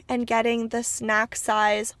going and getting the snack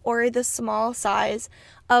size or the small size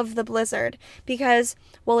of the blizzard because,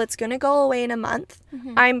 well, it's going to go away in a month.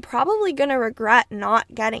 I'm probably going to regret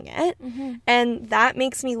not getting it. And that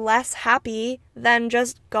makes me less happy than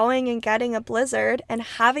just going and getting a blizzard and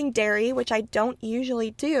having dairy, which I don't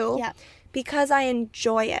usually do, Yeah. because I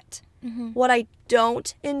enjoy it. What I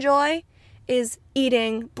don't enjoy is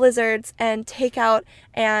eating blizzards and takeout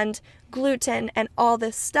and gluten and all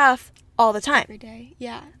this stuff all the time. Every day.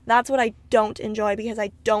 Yeah. That's what I don't enjoy because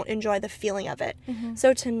I don't enjoy the feeling of it.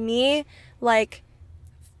 So to me, like,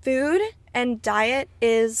 food and diet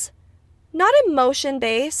is not emotion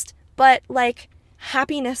based, but like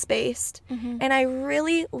happiness based. And I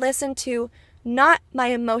really listen to not my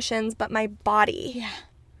emotions, but my body. Yeah.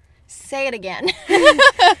 Say it again.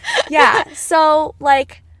 Yeah. So,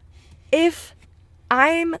 like, if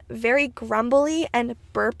I'm very grumbly and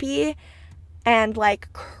burpy and, like,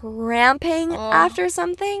 cramping after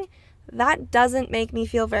something, that doesn't make me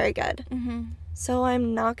feel very good. So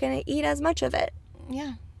I'm not going to eat as much of it.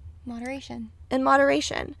 Yeah. Moderation. In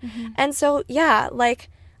moderation. And so, yeah, like,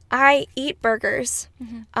 I eat burgers.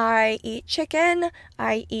 I eat chicken.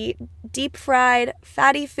 I eat deep fried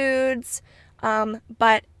fatty foods.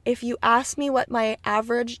 But if you ask me what my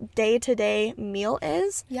average day-to-day meal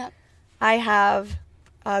is, Yep. I have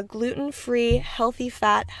a gluten-free, healthy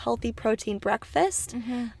fat, healthy protein breakfast.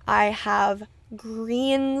 I have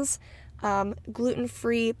greens,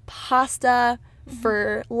 gluten-free pasta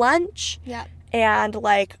for lunch, Yep. and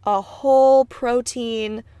like a whole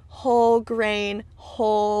protein, whole grain,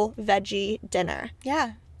 whole veggie dinner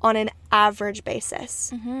Yeah. on an average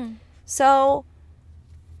basis. So,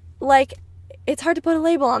 like, it's hard to put a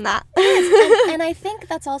label on that. And I think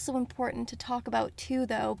that's also important to talk about too,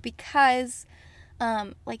 though, because,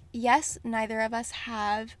 like, yes, neither of us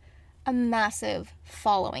have a massive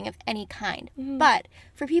following of any kind. But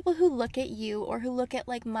for people who look at you or who look at,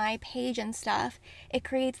 like, my page and stuff, it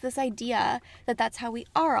creates this idea that that's how we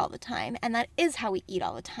are all the time. And that is how we eat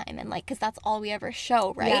all the time. And, like, because that's all we ever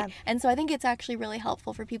show, right? Yeah. And so I think it's actually really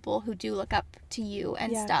helpful for people who do look up to you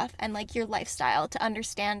and Yeah. stuff and, like, your lifestyle to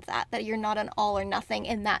understand that you're not an all or nothing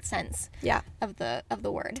in that sense. Yeah. Of the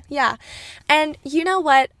word. Yeah. And you know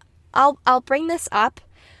what? I'll bring this up.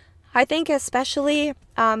 I think especially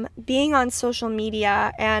being on social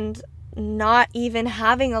media and not even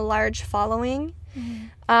having a large following,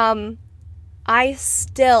 I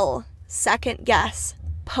still second guess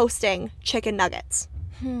posting chicken nuggets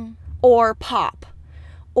or pop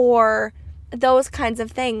or those kinds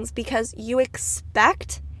of things because you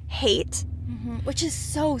expect hate. Which is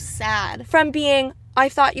so sad. From being, I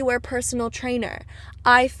thought you were a personal trainer.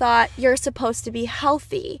 I thought you're supposed to be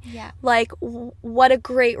healthy. Yeah. Like, what a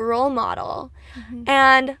great role model.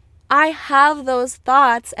 And I have those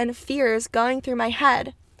thoughts and fears going through my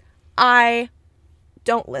head. I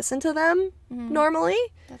don't listen to them normally.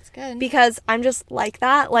 That's good. Because I'm just like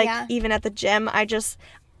that. Like, Yeah. even at the gym, I just,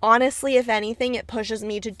 honestly, if anything, it pushes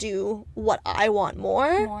me to do what I want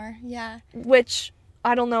more. Yeah. Which,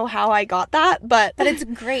 I don't know how I got that, but it's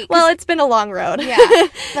great. Well, it's been a long road. Yeah.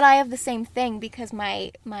 But I have the same thing because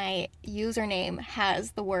my username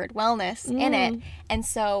has the word wellness in it. And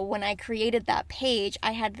so when I created that page,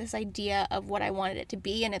 I had this idea of what I wanted it to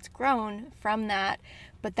be, and it's grown from that.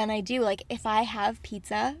 But then I do, like, if I have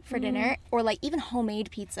pizza for dinner, or, like, even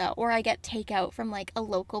homemade pizza, or I get takeout from, like, a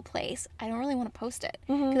local place, I don't really want to post it.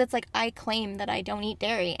 Because it's like, I claim that I don't eat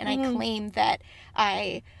dairy, and I claim that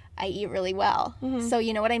I eat really well. So,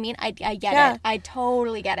 you know what I mean? I get it. I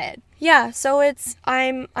totally get it. Yeah, so it's,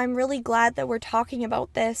 I'm really glad that we're talking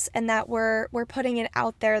about this, and that we're putting it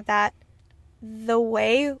out there that the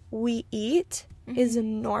way we eat is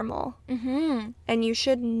normal. And you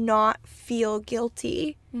should not feel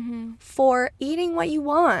guilty for eating what you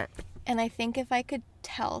want. And I think if I could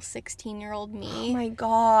tell 16-year-old me, oh my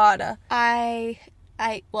God,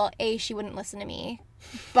 well, she wouldn't listen to me,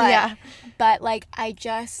 but like,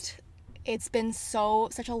 it's been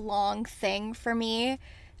such a long thing for me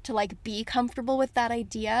to, like, be comfortable with that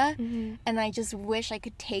idea. And I just wish I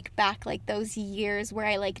could take back, like, those years where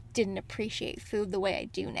I, like, didn't appreciate food the way I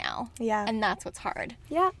do now. Yeah. And that's what's hard.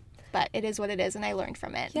 Yeah. But it is what it is, and I learned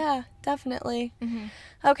from it. Yeah, definitely.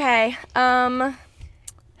 Okay,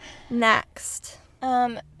 next.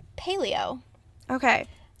 Paleo. Okay.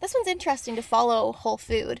 This one's interesting to follow whole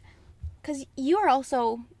food, because you are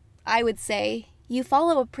also, I would say, you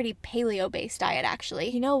follow a pretty paleo-based diet, actually.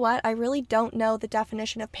 You know what? I really don't know the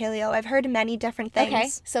definition of paleo. I've heard many different things. Okay,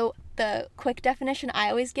 so the quick definition I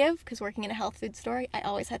always give, because working in a health food store, I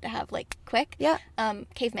always had to have, like, quick. Yeah.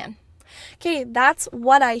 Caveman. Okay, that's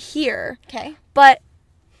what I hear. Okay. But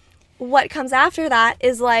what comes after that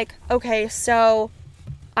is, like, okay, so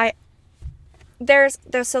there's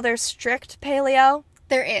strict paleo.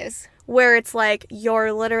 There is. Where it's like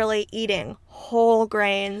you're literally eating whole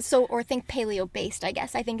grains. So, or think paleo-based, I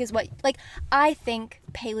guess, I think is what, like, I think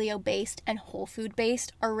paleo-based and whole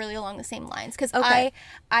food-based are really along the same lines. Because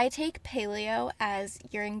I take paleo as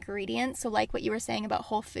your ingredients. So, like what you were saying about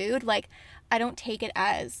whole food, like, I don't take it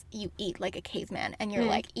as you eat like a caveman and you're,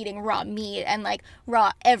 like, eating raw meat and, like,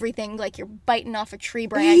 raw everything, like you're biting off a tree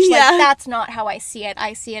branch. Yeah. Like, that's not how I see it.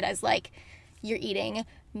 I see it as, like, you're eating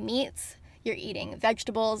meats, you're eating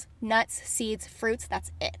vegetables, nuts, seeds, fruits.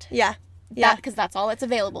 That's it. Yeah. Yeah. Because that's all that's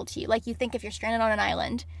available to you. Like, you think if you're stranded on an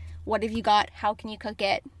island, what have you got? How can you cook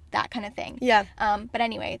it? That kind of thing. Yeah. But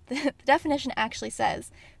anyway, the definition actually says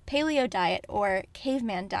paleo diet or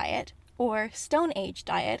caveman diet or Stone Age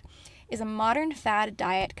diet is a modern fad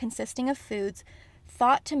diet consisting of foods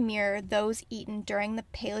thought to mirror those eaten during the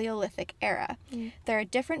Paleolithic era. There are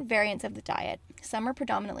different variants of the diet. Some are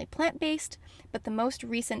predominantly plant-based, but the most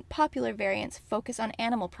recent popular variants focus on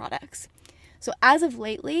animal products. So as of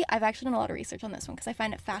lately, I've actually done a lot of research on this one because I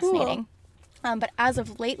find it fascinating. Cool. But as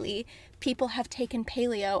of lately, people have taken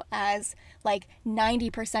paleo as, like,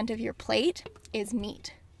 90% of your plate is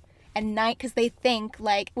meat. And because they think,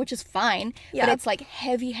 like, which is fine, but it's, like,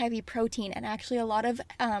 heavy protein. And actually a lot of,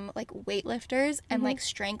 like, weightlifters and, like,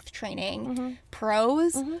 strength training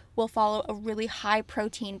pros will follow a really high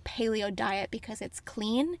protein paleo diet because it's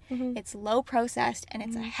clean, it's low processed, and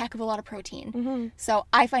it's a heck of a lot of protein. So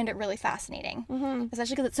I find it really fascinating,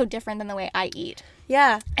 especially because it's so different than the way I eat.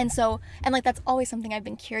 Yeah. And like, that's always something I've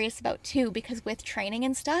been curious about too, because with training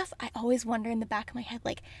and stuff, I always wonder in the back of my head,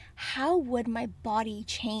 like, how would my body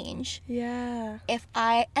change? Yeah. If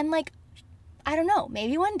I don't know,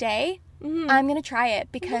 maybe one day I'm going to try it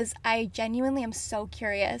because I genuinely am so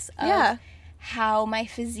curious of how my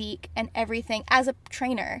physique and everything as a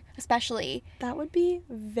trainer, especially. That would be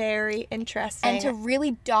very interesting. And to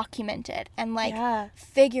really document it and, like,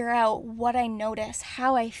 figure out what I notice,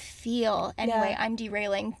 how I feel. Anyway, I'm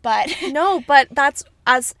derailing, but no, but that's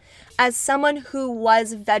as someone who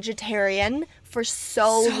was vegetarian for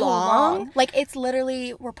so long. Like, it's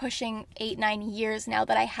literally, we're pushing 8-9 years now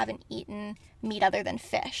that I haven't eaten meat other than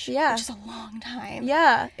fish. Yeah. Which is a long time.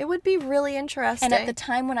 Yeah. It would be really interesting. And at the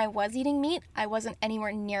time when I was eating meat, I wasn't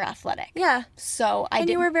anywhere near athletic. Yeah. So and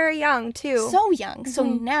you were very young, too. So young. So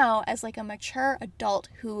now, as, like, a mature adult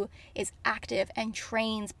who is active and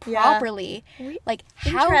trains properly, like,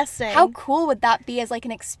 how cool would that be as, like,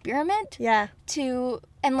 an experiment? Yeah.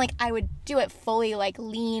 And, like, I would do it fully, like,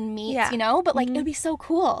 lean meats, you know? But, like, it would be so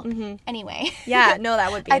cool. Anyway. Yeah, no,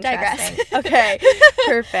 that would be I interesting. digress. Okay,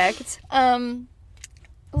 perfect.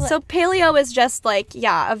 So paleo is just like,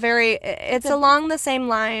 yeah, it's along the same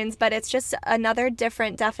lines, but it's just another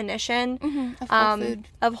different definition of whole food.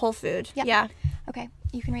 Of whole food. Yep. Yeah. Okay,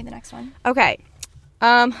 you can read the next one. Okay.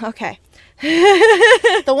 Okay.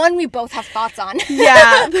 The one we both have thoughts on.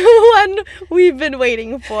 Yeah, the one we've been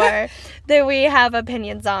waiting for, that we have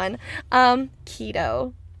opinions on.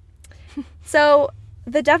 Keto. So,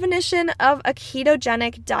 the definition of a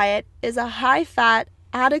ketogenic diet is a high-fat,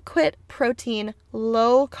 adequate protein,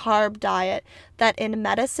 low-carb diet that in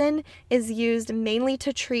medicine is used mainly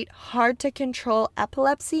to treat hard-to-control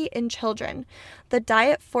epilepsy in children. The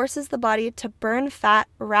diet forces the body to burn fat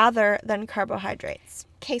rather than carbohydrates.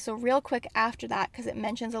 Okay, so real quick after that, because it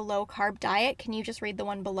mentions a low-carb diet, can you just read the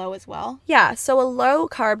one below as well? Yeah, so a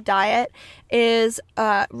low-carb diet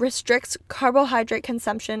restricts carbohydrate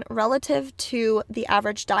consumption relative to the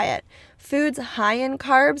average diet. Foods high in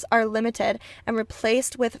carbs are limited and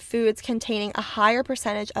replaced with foods containing a higher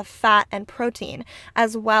percentage of fat and protein,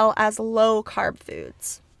 as well as low-carb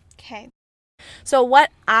foods. Okay. So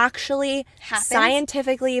what actually Happens?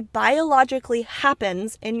 Scientifically, biologically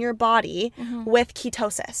happens in your body with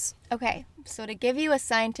ketosis? Okay, so to give you a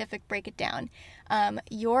scientific break it down,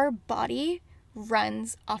 your body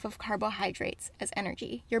runs off of carbohydrates as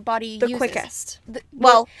energy. Your body uses... The quickest.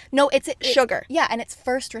 No, it's sugar. Yeah, and it's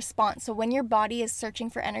first response. So when your body is searching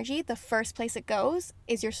for energy, the first place it goes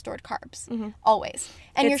is your stored carbs. Always.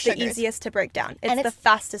 And your it's sugars. the easiest to break down. It's the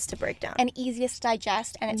fastest to break down. And easiest to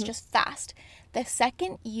digest, and it's just fast. The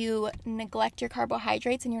second you neglect your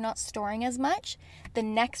carbohydrates and you're not storing as much, the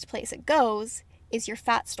next place it goes is your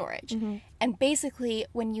fat storage. And basically,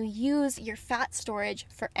 when you use your fat storage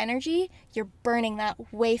for energy, you're burning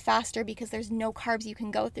that way faster because there's no carbs you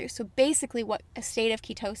can go through. So basically what a state of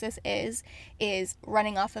ketosis is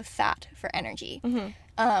running off of fat for energy.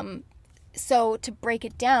 So to break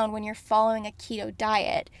it down, when you're following a keto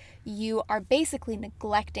diet, you are basically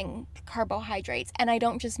neglecting carbohydrates. And I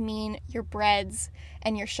don't just mean your breads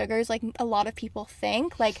and your sugars like a lot of people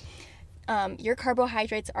think. Like, your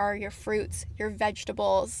carbohydrates are your fruits, your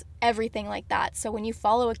vegetables, everything like that. So when you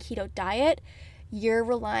follow a keto diet, you're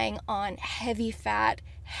relying on heavy fat,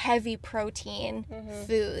 heavy protein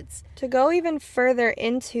foods. To go even further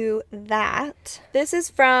into that, this is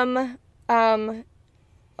from a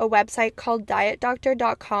website called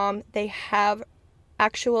dietdoctor.com. They have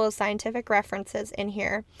actual scientific references in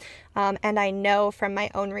here. And I know from my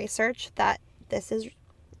own research that this is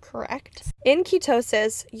correct. In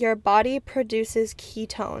ketosis, your body produces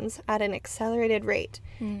ketones at an accelerated rate.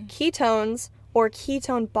 Ketones, or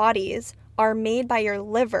ketone bodies, are made by your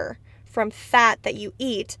liver from fat that you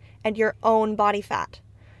eat and your own body fat.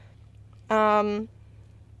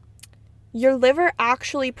 Your liver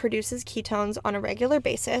actually produces ketones on a regular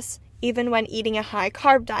basis, even when eating a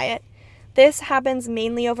high-carb diet. This happens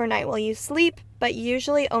mainly overnight while you sleep, but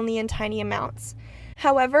usually only in tiny amounts.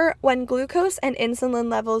 However, when glucose and insulin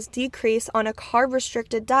levels decrease on a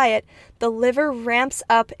carb-restricted diet, the liver ramps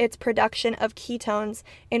up its production of ketones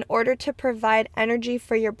in order to provide energy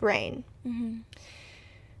for your brain.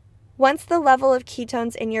 Once the level of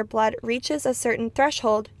ketones in your blood reaches a certain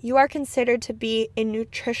threshold, you are considered to be in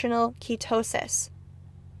nutritional ketosis.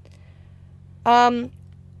 And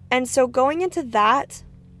so going into that,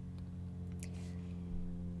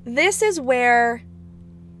 this is where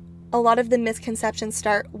a lot of the misconceptions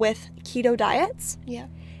start with keto diets. Yeah.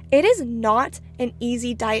 It is not an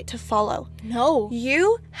easy diet to follow. No.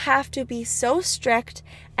 You have to be so strict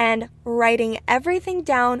and writing everything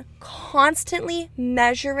down, constantly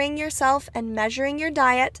measuring yourself and measuring your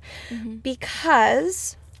diet,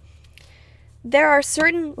 because there are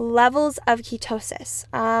certain levels of ketosis.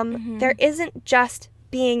 There isn't just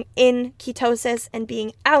being in ketosis and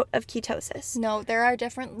being out of ketosis. No, there are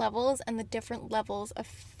different levels, and the different levels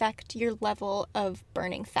affect your level of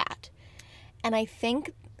burning fat. And I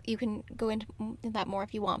think you can go into that more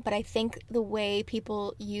if you want, but I think the way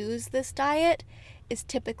people use this diet is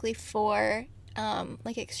typically for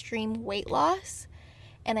like extreme weight loss.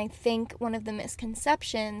 And I think one of the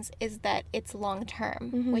misconceptions is that it's long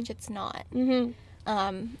term, which it's not. And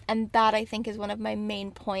that, I think, is one of my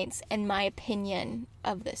main points, in my opinion,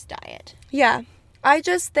 of this diet. Yeah. I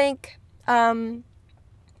just think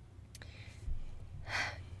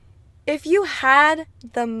if you had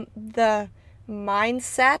the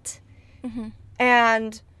mindset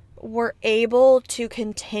and were able to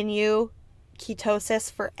continue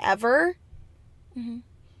ketosis forever,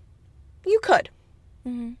 you could.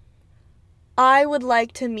 I would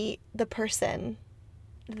like to meet the person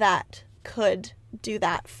that could do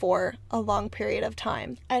that for a long period of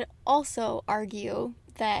time. I'd also argue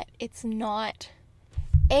that it's not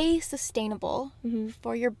sustainable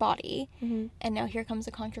for your body, and now here comes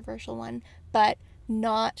a controversial one, but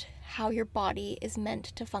not how your body is meant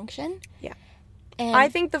to function. Yeah. And I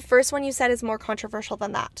think the first one you said is more controversial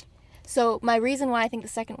than that. so my reason why I think the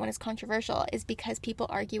second one is controversial is because people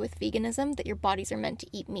argue with veganism that your bodies are meant to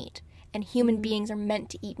eat meat, and human beings are meant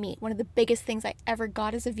to eat meat. One of the biggest things I ever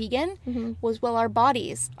got as a vegan was, well, our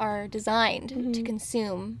bodies are designed to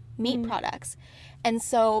consume meat products. And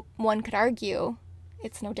so one could argue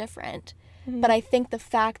it's no different. But I think the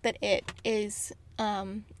fact that it is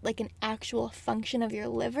like an actual function of your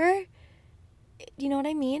liver, you know what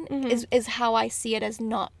I mean? Is how I see it as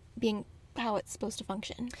not being how it's supposed to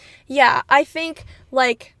function. Yeah, I think,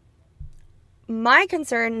 like, my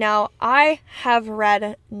concern now, I have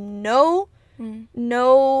read no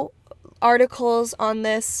articles on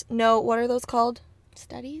this, what are those called?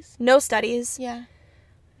 Studies? No studies. Yeah.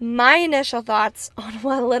 My initial thoughts on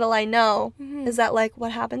what little I know is that, like,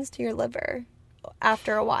 what happens to your liver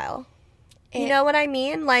after a while? You know what I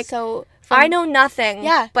mean? Like, So I know nothing.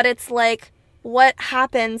 Yeah. But it's like, what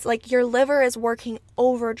happens? Like, your liver is working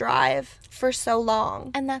overdrive for so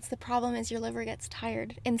long. And that's the problem, is your liver gets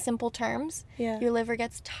tired. In simple terms, Yeah. your liver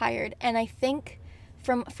gets tired. And I think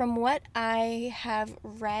from what I have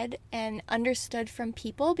read and understood from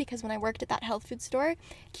people, because when I worked at that health food store,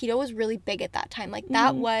 keto was really big at that time. Like,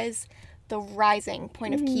 that was the rising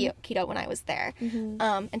point of keto when I was there.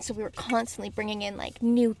 And so we were constantly bringing in, like,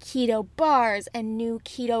 new keto bars and new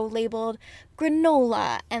keto labeled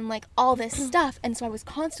granola and, like, all this stuff. And so I was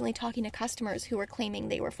constantly talking to customers who were claiming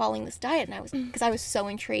they were following this diet, and because I was so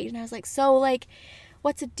intrigued, and I was like, so, like,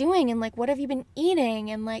 what's it doing, and, like, what have you been eating,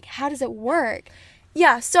 and, like, how does it work?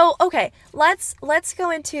 Yeah, so, okay, let's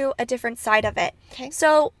go into a different side of it. Okay.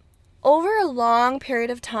 So, over a long period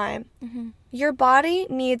of time, your body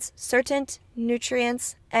needs certain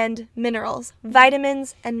nutrients and minerals,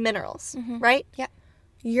 vitamins and minerals, right? Yeah.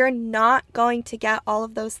 You're not going to get all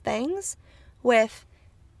of those things with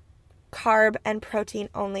carb and protein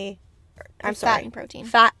only, Fat and protein.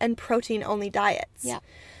 fat and protein only diets. Yeah.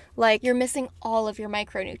 Like, You're missing all of your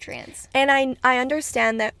micronutrients. and I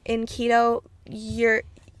understand that in keto,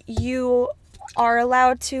 you are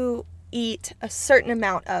allowed to eat a certain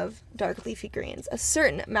amount of dark leafy greens, a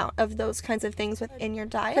certain amount of those kinds of things within your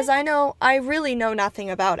diet. Because I really know nothing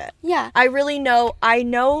about it. Yeah. I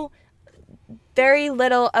know very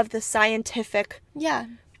little of the scientific Yeah.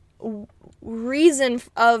 reason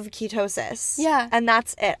of ketosis. Yeah. And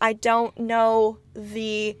that's it. I don't know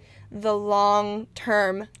the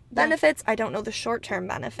long-term benefits. I don't know the short-term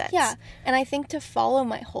benefits. Yeah. And I think to follow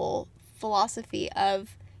my whole philosophy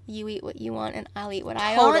of you eat what you want and I'll eat what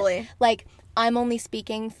I want. Totally. Like, I'm only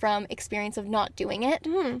speaking from experience of not doing it,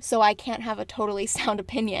 so I can't have a totally sound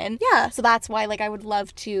opinion. Yeah. So that's why, like, I would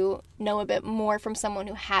love to know a bit more from someone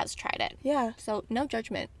who has tried it. Yeah. So no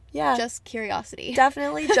judgment. Yeah. Just curiosity.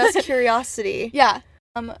 Definitely just curiosity. Yeah.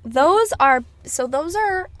 Those are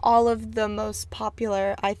all of the most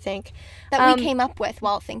popular, I think. That we came up with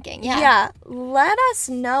while thinking. Yeah. Yeah. Let us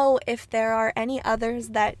know if there are any others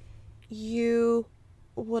that you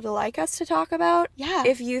would like us to talk about. Yeah.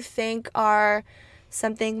 If you think are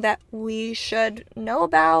something that we should know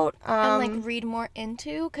about. And, like, read more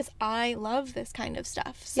into, because I love this kind of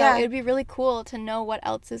stuff. So Yeah. it would be really cool to know what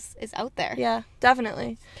else is out there. Yeah,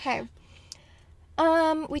 definitely. Okay.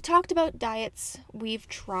 We talked about diets we've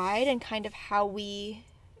tried and kind of how we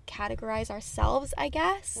categorize ourselves, I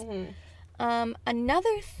guess.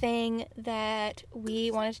 Another thing that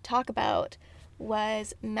we wanted to talk about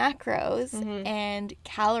was macros and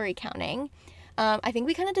calorie counting. I think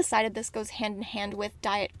we kind of decided this goes hand in hand with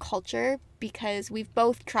diet culture because we've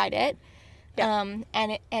both tried it. Yeah.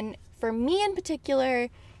 And for me in particular,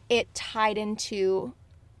 it tied into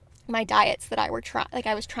my diets that I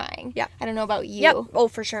was trying. Yeah. I don't know about you. Yep. Oh,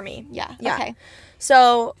 for sure me. Yeah. Yeah. Okay.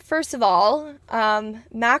 So, first of all,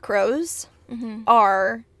 macros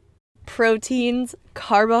are proteins,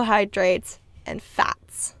 carbohydrates, and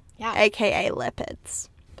fats, Yeah. aka lipids,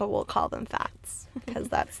 but we'll call them fats because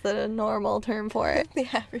that's the normal term for it. The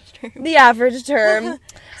average term. The average term.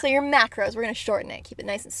 So your macros, we're going to shorten it, keep it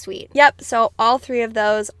nice and sweet. Yep, so all three of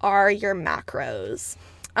those are your macros.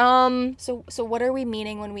 So what are we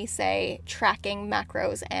meaning when we say tracking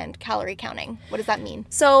macros and calorie counting? What does that mean?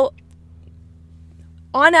 So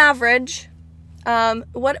on average,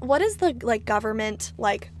 what is the, like, government,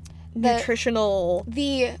 like, nutritional...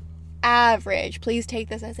 The average, please take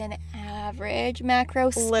this as an average macro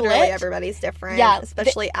split. Literally everybody's different. Yeah,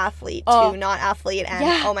 especially athlete oh, to not athlete, and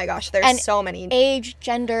yeah. oh my gosh, there's And so many. Age,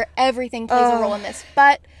 gender, everything plays a role in this.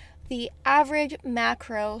 But the average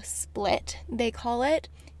macro split, they call it,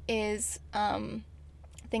 is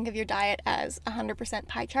think of your diet as 100%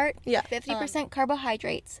 pie chart. Yeah. 50%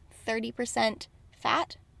 carbohydrates, 30%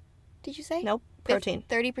 fat. Did you say? Nope. Protein.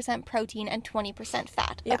 30% protein and 20%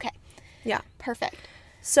 fat. Yeah. Okay. Yeah. Perfect.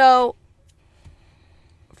 So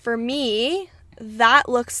for me, that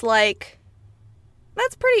looks like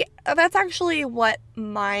that's actually what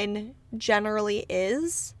mine generally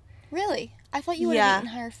is. Really? I thought you would have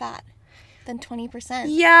eaten higher fat than 20%.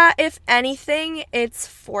 Yeah, if anything, it's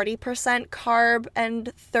 40% carb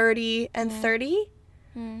and 30 and 30.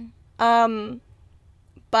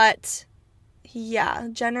 But yeah,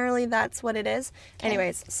 generally that's what it is. Okay.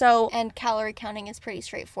 Anyways, so and calorie counting is pretty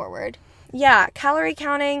straightforward. Yeah, calorie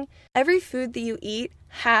counting, every food that you eat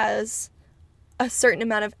has a certain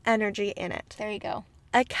amount of energy in it. There you go.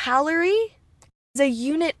 A calorie is a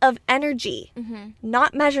unit of energy,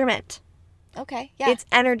 not measurement. Okay, yeah. It's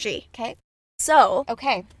energy. Okay. So,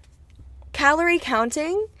 calorie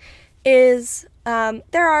counting is,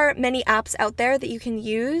 there are many apps out there that you can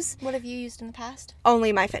use. What have you used in the past?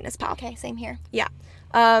 Only MyFitnessPal. Okay, same here. Yeah.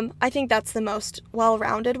 I think that's the most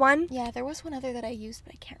well-rounded one. Yeah, there was one other that I used,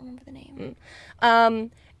 but I can't remember the name.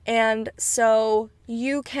 And so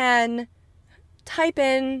you can type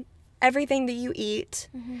in everything that you eat,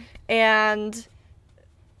 and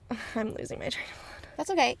I'm losing my train of thought. That's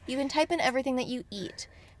okay. You can type in everything that you eat,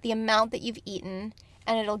 the amount that you've eaten,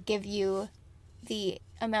 and it'll give you the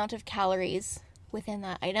amount of calories within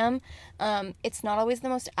that item. It's not always the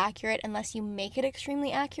most accurate unless you make it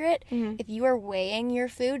extremely accurate. If you are weighing your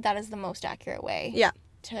food, that is the most accurate way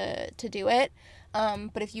to do it.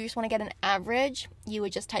 But if you just want to get an average, you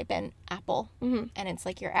would just type in apple, and it's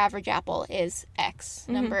like your average apple is X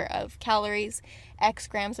number of calories, X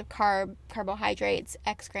grams of carbohydrates,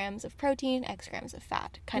 X grams of protein, X grams of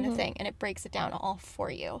fat, kind of thing, and it breaks it down all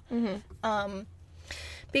for you.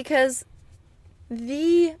 Because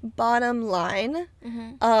the bottom line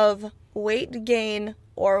of weight gain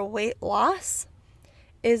or weight loss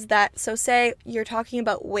is that, so say you're talking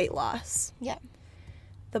about weight loss. Yeah.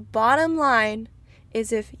 The bottom line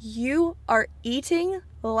is if you are eating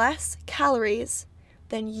less calories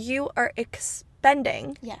than you are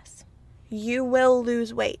expending, yes, you will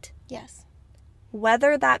lose weight. Yes.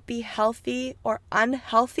 Whether that be healthy or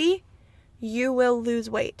unhealthy, you will lose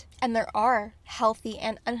weight. And there are healthy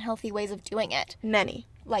and unhealthy ways of doing it. Many.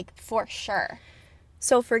 Like, for sure.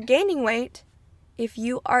 So for gaining weight, if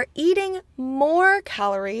you are eating more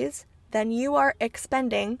calories than you are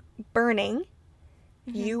expending, burning,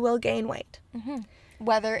 you will gain weight.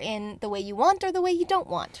 Whether in the way you want or the way you don't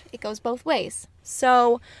want. It goes both ways.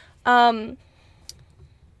 So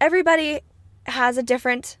everybody has a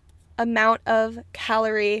different amount of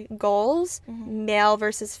calorie goals. Male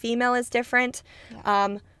versus female is different.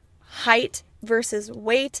 Yeah. Height versus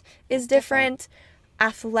weight is different.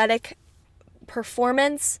 Athletic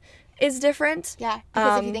performance is different. Yeah,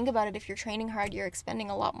 because if you think about it, if you're training hard, you're expending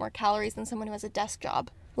a lot more calories than someone who has a desk job.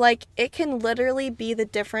 Like, it can literally be the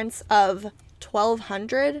difference of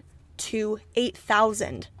 1,200 to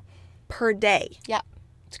 8,000 per day. Yeah,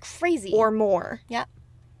 it's crazy. Or more. Yeah.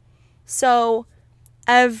 So,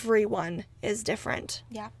 everyone is different.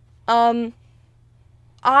 Yeah.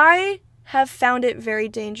 I have found it very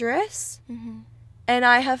dangerous, and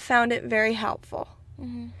I have found it very helpful.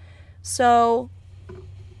 So,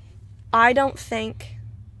 I don't think,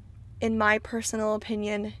 in my personal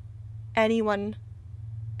opinion, any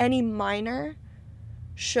minor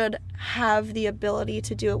should have the ability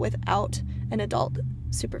to do it without an adult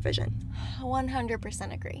supervision.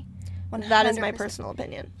 100% agree. 100%. That is my personal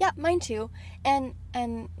opinion. Yeah, mine too. And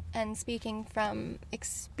speaking from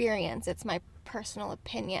experience, it's my personal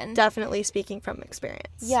opinion. Definitely speaking from experience.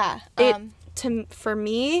 Yeah. For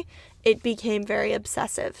me, it became very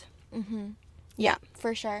obsessive. Yeah.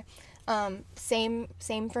 For sure. Same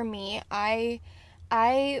for me.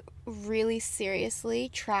 I really seriously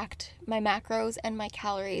tracked my macros and my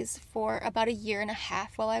calories for about 1.5 years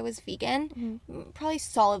while I was vegan. Probably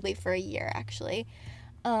solidly for 1 year, actually.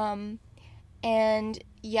 And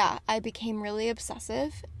yeah, I became really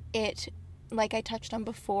obsessive. It, like I touched on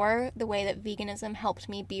before, the way that veganism helped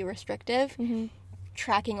me be restrictive,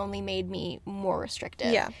 tracking only made me more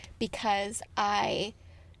restrictive. Yeah. Because it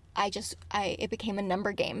became a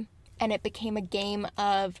number game. And it became a game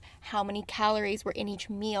of how many calories were in each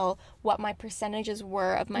meal, what my percentages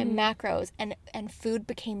were of my macros, and food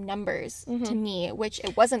became numbers to me, which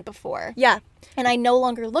it wasn't before. Yeah. And I no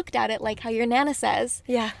longer looked at it like how your Nana says.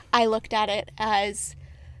 Yeah. I looked at it as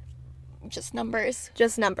just numbers.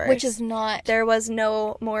 Just numbers. Which is not... There was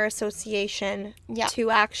no more association to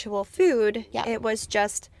actual food. Yeah. It was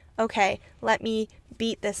just, okay, let me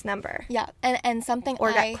beat this number. Yeah, and something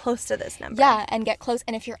Or get close to this number. Yeah, and get close.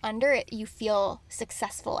 And if you're under it, you feel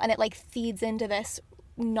successful. And it, like, feeds into this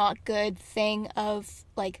not good thing of,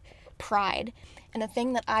 like, pride. And the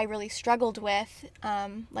thing that I really struggled with,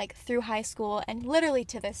 like, through high school and literally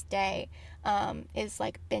to this day, is,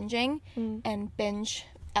 like, binging and binge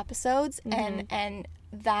episodes. And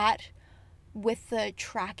that, with the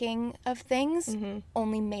tracking of things,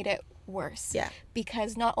 only made it worse. Yeah.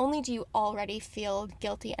 Because not only do you already feel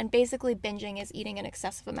guilty, and basically binging is eating an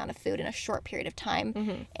excessive amount of food in a short period of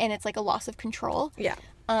time, and it's like a loss of control. Yeah.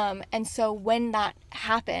 And so when that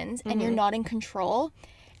happens and you're not in control,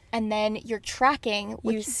 and then you're tracking,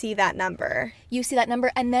 You see that number.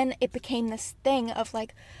 and then it became this thing of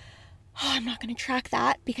like, oh, I'm not going to track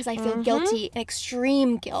that because I feel guilty, and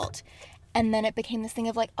extreme guilt. And then it became this thing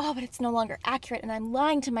of like, oh, but it's no longer accurate and I'm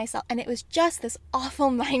lying to myself. And it was just this awful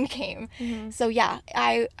mind game. So yeah,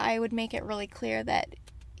 I would make it really clear that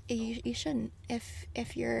you shouldn't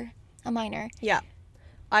if you're a minor. Yeah.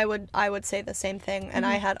 I would say the same thing, and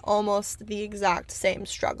I had almost the exact same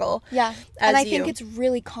struggle. Yeah. As and I you. think it's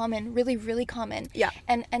really common, really, really common. Yeah.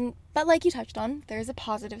 But like you touched on, there's a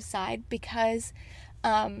positive side because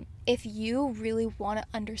if you really want to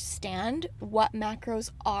understand what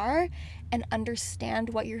macros are and understand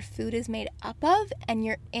what your food is made up of, and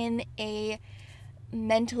you're in a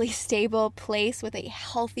mentally stable place with a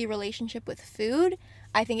healthy relationship with food,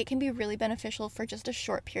 I think it can be really beneficial for just a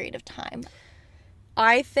short period of time.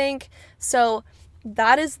 I think so.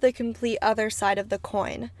 That is the complete other side of the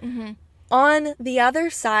coin. On the other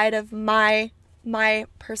side of my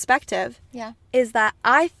perspective, Yeah. is that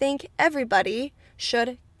I think everybody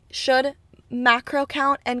should macro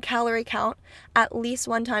count and calorie count at least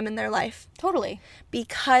one time in their life, Totally.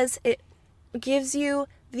 because it gives you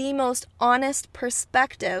the most honest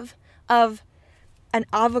perspective of an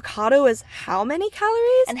avocado is how many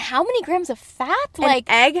calories, And how many grams of fat? an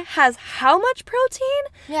egg has how much protein.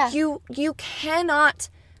 Yeah. You cannot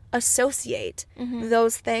associate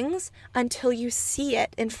those things until you see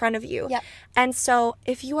it in front of you. Yep. And so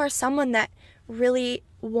if you are someone that really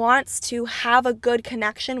wants to have a good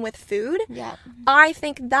connection with food, Yeah. I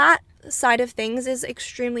think that side of things is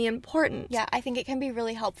extremely important. Yeah, I think it can be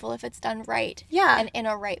really helpful if it's done right. Yeah. And in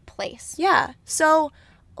a right place. Yeah. So,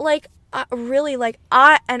 like, really, like,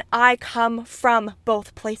 I come from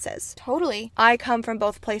both places. Totally. I come from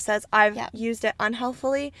both places. I've Yeah. used it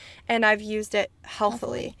unhealthily, and I've used it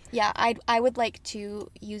healthily. Yeah, I would like to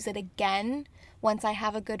use it again once I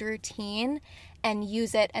have a good routine, and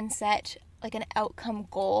use it and set like an outcome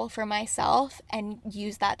goal for myself and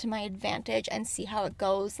use that to my advantage and see how it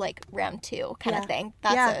goes, like round 2 kind Yeah. of thing.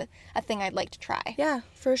 That's Yeah. a thing I'd like to try. Yeah,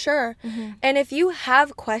 for sure. And if you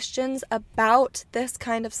have questions about this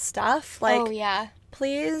kind of stuff, like, oh yeah.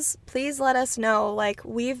 please let us know. Like,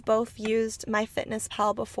 we've both used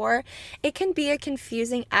MyFitnessPal before. It can be a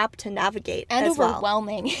confusing app to navigate And as well.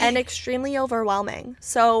 overwhelming. And extremely overwhelming.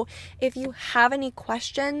 So if you have any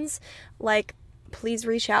questions, like, please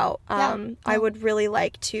reach out. I would really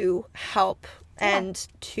like to help and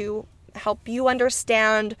to help you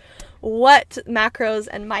understand what macros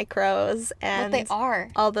and micros and what they are.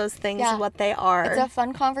 all those things, Yeah. what they are, It's a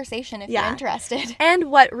fun conversation if Yeah. you're interested.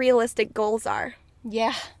 and what realistic goals are.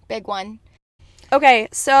 Yeah, big one. Okay,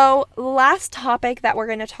 so last topic that we're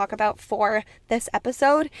going to talk about for this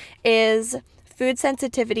episode is food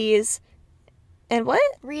sensitivities and what?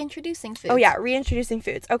 Reintroducing food. Oh yeah, reintroducing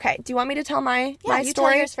foods. Okay, do you want me to tell my You story?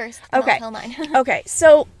 tell yours first. And Okay. I'll tell mine. Okay,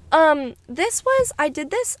 so I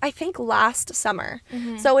did this I think last summer.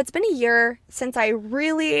 So it's been a year since I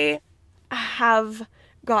really have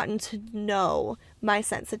gotten to know my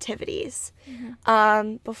sensitivities.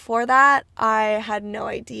 Before that, I had no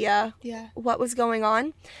idea Yeah. what was going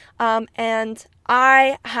on. And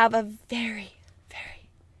I have a very, very,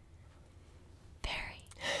 very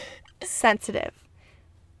sensitive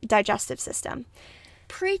digestive system.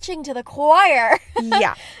 Preaching to the choir.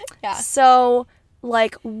 Yeah. Yeah. So,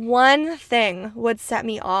 like, one thing would set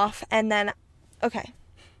me off, and then, okay.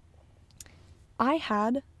 I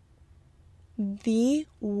had the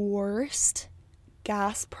worst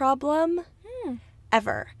gas problem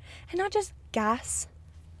ever. And not just gas,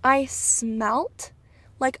 I smelt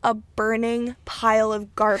like a burning pile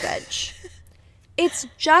of garbage. It's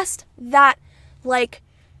just that, like,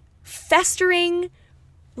 festering,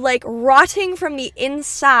 like, rotting from the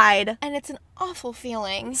inside And it's an awful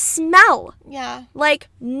feeling. smell. Yeah. Like,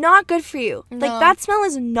 not good for you. No. Like, that smell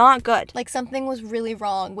is not good. Like something was really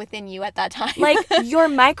wrong within you at that time. Like, your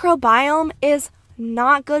microbiome is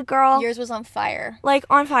not good, girl. yours was on fire. Like,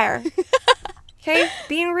 on fire. Okay?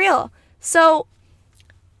 Being real. So,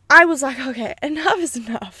 I was like, okay, enough is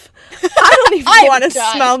enough. I don't even want to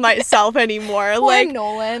smell myself anymore. Poor like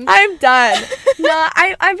Nolan. I'm done. No,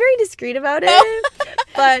 I'm very discreet about it.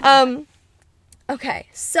 But okay,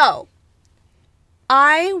 so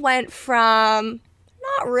I went from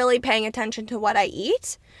not really paying attention to what I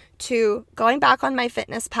eat to going back on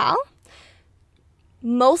MyFitnessPal,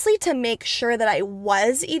 mostly to make sure that I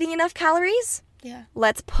was eating enough calories. Yeah.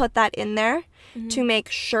 Let's put that in there to make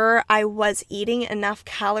sure I was eating enough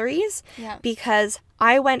calories. Yeah. Because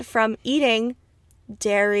I went from eating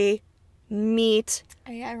dairy, meat,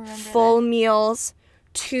 I remember full meals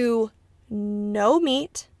to no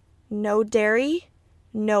meat, no dairy,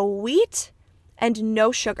 no wheat, and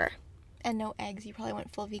no sugar. And no eggs. You probably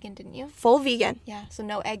went full vegan, didn't you? Full vegan. Yeah, so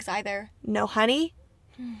no eggs either. No honey.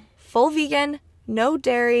 Full vegan. No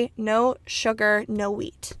dairy. No sugar. No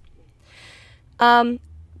wheat.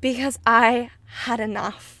 Because I had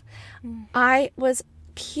enough. I was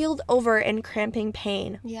keeled over in cramping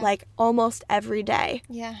pain like almost every day.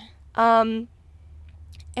 Yeah. And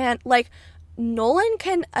like Nolan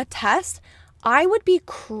can attest, I would be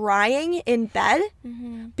crying in bed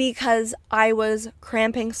because I was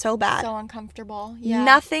cramping so bad. So uncomfortable. Yeah.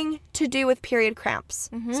 Nothing to do with period cramps.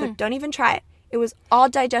 So don't even try it. It was all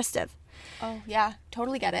digestive. Oh, yeah.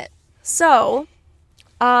 Totally get it. So,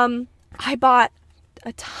 I bought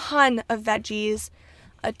a ton of veggies,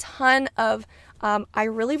 a ton of, I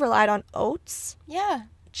really relied on oats, Yeah.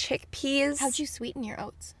 chickpeas. How'd you sweeten your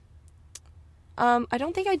oats? I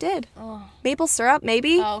don't think I did. Oh. Maple syrup,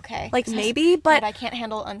 maybe. Oh, okay. Like maybe, but I can't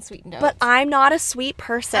handle unsweetened oats. but I'm not a sweet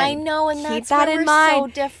person. I know, and Keep that's that why in we're mind. so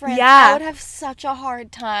different. Yeah. I would have such a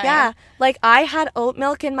hard time. Yeah, like I had oat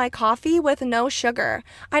milk in my coffee with no sugar.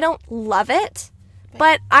 I don't love it,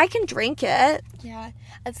 but I can drink it. Yeah.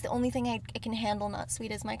 That's the only thing I can handle not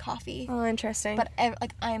sweet is my coffee. Oh, interesting. But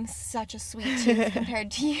I'm such a sweet tooth compared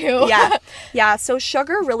to you. Yeah. Yeah, so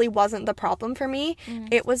sugar really wasn't the problem for me.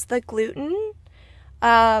 It was the gluten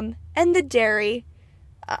and the dairy,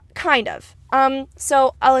 kind of.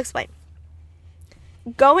 So I'll explain.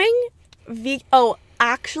 Going vegan. Oh,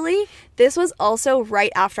 actually, this was also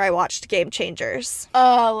right after I watched Game Changers.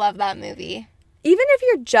 Oh, I love that movie. Even if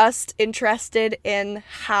you're just interested in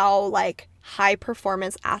how, like, high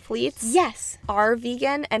performance athletes Yes. are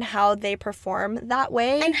vegan and how they perform that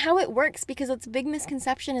way. And how it works, because it's a big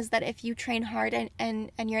misconception is that if you train hard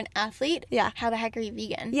and you're an athlete, how the heck are you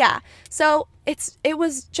vegan? Yeah. So it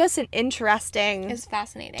was just an interesting It's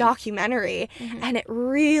fascinating. documentary, and it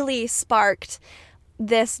really sparked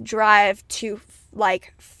this drive to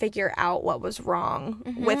like figure out what was wrong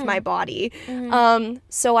with my body.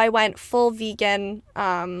 So I went full vegan,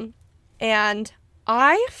 and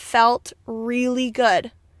I felt really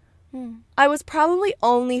good. I was probably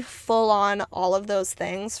only full on all of those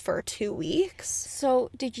things for 2 weeks. So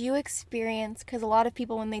did you experience, because a lot of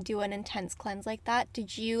people when they do an intense cleanse like that,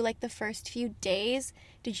 did you, like the first few days,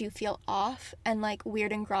 did you feel off and like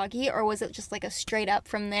weird and groggy, or was it just like a straight up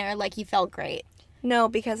from there, like you felt great? No,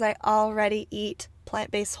 because I already eat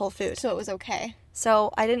plant-based whole food. So it was okay.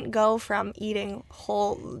 So I didn't go from eating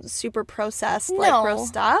whole, super processed, No. like gross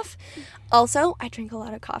stuff. Also, I drink a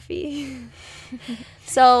lot of coffee.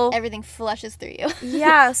 So Everything flushes through you.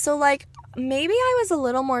 yeah, so like maybe I was a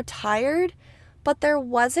little more tired, but there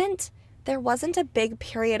wasn't a big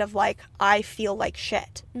period of like I feel like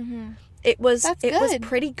shit. It was That's was good.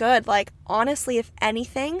 pretty good. Like honestly, if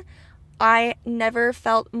anything, I never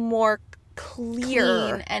felt more clear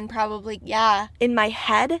Clean and probably, yeah. in my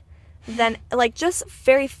head than like just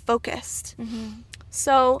very focused.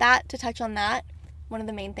 So That, to touch on that, one of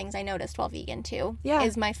the main things I noticed while vegan too,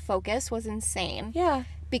 is my focus was insane. yeah.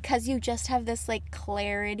 Because you just have this like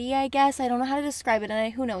clarity, I guess. I don't know how to describe it,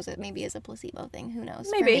 and who knows, it maybe is a placebo thing. Who knows?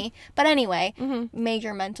 Maybe. For me. But anyway,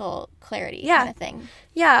 major mental clarity Yeah. kind of thing.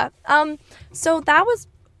 Yeah. So that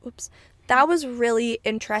was really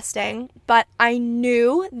interesting, but I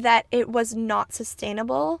knew that it was not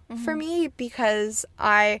sustainable for me because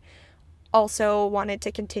I also wanted to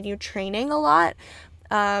continue training a lot.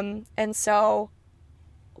 And so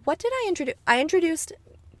what did I introduce? I introduced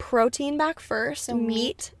protein back first, So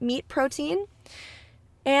meat protein.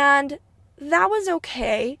 And that was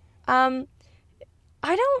okay. I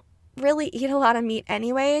don't really eat a lot of meat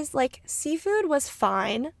anyways. Like seafood was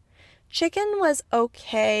fine. Chicken was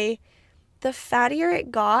okay. The fattier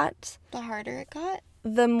it got, The harder it got.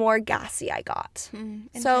 the more gassy I got.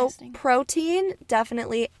 So Interesting. protein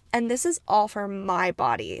definitely, and this is all for my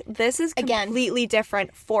body. This is Again. completely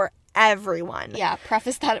different for everyone. Yeah,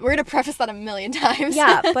 preface that. We're going to preface that a million times.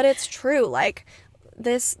 Yeah, but it's true. Like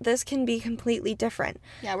this can be completely different.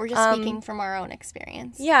 Yeah, we're just speaking from our own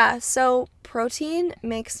experience. Yeah, so protein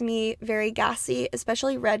makes me very gassy,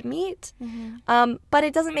 especially red meat. But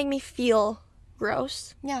it doesn't make me feel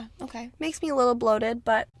gross. Yeah, okay. Makes me a little bloated,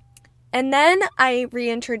 but... And then I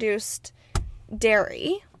reintroduced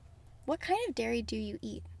dairy. What kind of dairy do you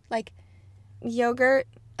eat? Like... Yogurt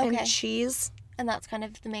and Okay. cheese. And that's kind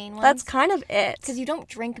of the main one? That's kind of it. Because you don't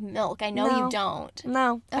drink milk. I know No. you don't.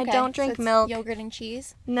 No, I Okay, don't so drink it's milk. Yogurt and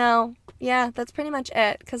cheese? No. Yeah, that's pretty much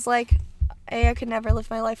it. Because, like, A, I could never live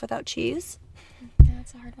my life without cheese. Yeah,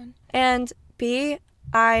 that's a hard one. And B,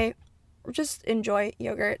 I just enjoy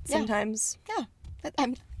yogurt Yeah. sometimes. Yeah.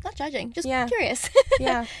 I'm not judging. Just Yeah. curious.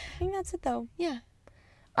 Yeah. I think that's it, though. Yeah.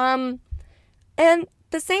 And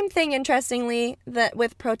the same thing, interestingly, that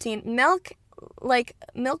with protein, milk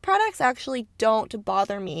products actually don't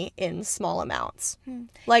bother me in small amounts.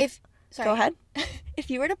 Like, Sorry. go ahead. If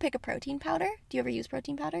you were to pick a protein powder, do you ever use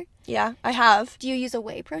protein powder? Yeah, I have. Do you use a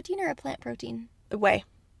whey protein or a plant protein? Whey.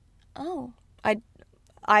 Oh.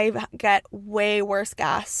 I get way worse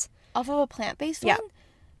gas. Off of a plant-based Yeah.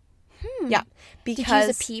 one? Yeah. Did you Because...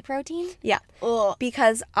 use a pea protein? Yeah. Ugh.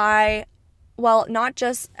 Because not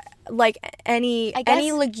just like any I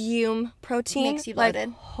guess legume protein makes you like,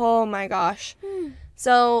 bloated. oh my gosh.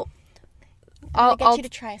 So I'll get I'll you to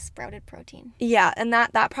try a sprouted protein. yeah, and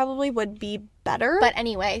that probably would be better. But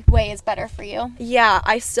anyway, whey is better for you. yeah,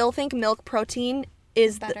 I still think milk protein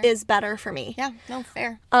is better for me. Yeah, no,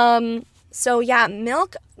 fair. So yeah,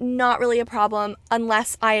 milk not really a problem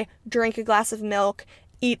unless I drink a glass of milk,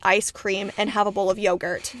 eat ice cream, and have a bowl of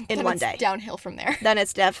yogurt in Then one it's day. downhill from there. Then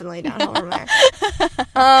it's definitely downhill from there.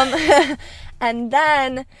 And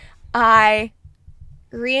then I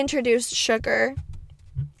reintroduced sugar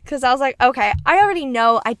because I was like, okay, I already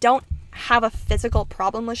know I don't have a physical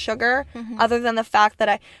problem with sugar other than the fact that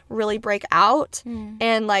I really break out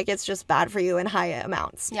and like it's just bad for you in high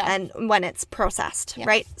amounts and when it's processed,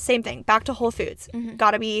 right? Same thing. Back to Whole Foods.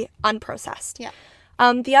 Gotta be unprocessed. Yeah.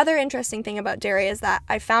 The other interesting thing about dairy is that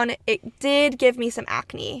I found it did give me some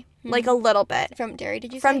acne, like a little bit. From dairy,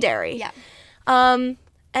 did you say? From dairy. Yeah.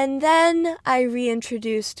 And then I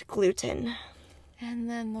reintroduced gluten. And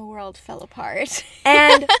then the world fell apart.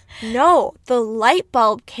 And no, the light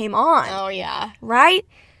bulb came on. Oh, yeah. Right?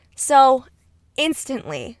 So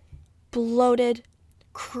instantly bloated,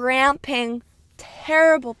 cramping,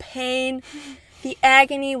 terrible pain. The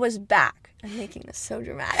agony was back. I'm making this so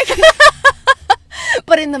dramatic.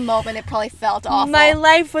 But in the moment, it probably felt awful. My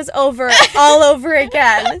life was over all over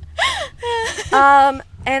again.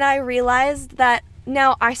 And I realized that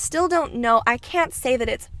now I still don't know. I can't say that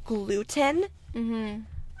it's gluten.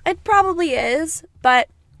 It probably is,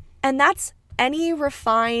 and that's any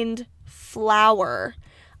refined flour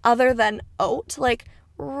other than oat. Like,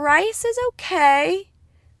 rice is okay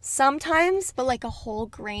sometimes. But like a whole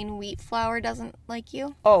grain wheat flour doesn't like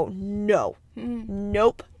you? Oh, no.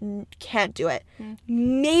 Nope. Can't do it.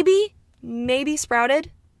 Maybe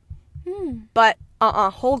sprouted. But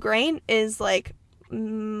whole grain is like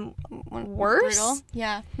worse. Brutal.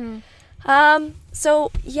 Yeah.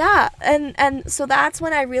 So yeah, and so that's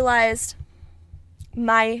when I realized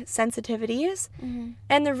my sensitivities.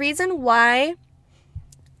 And the reason why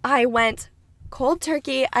I went cold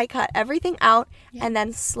turkey, I cut everything out and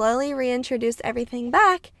then slowly reintroduced everything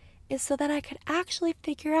back is so that I could actually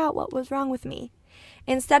figure out what was wrong with me.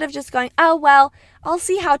 Instead of just going, oh, well, I'll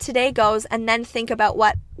see how today goes and then think about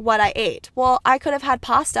what I ate. Well, I could have had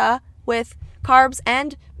pasta with carbs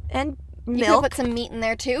and You milk. could put some meat in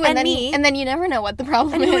there too, And then meat. and then you never know what the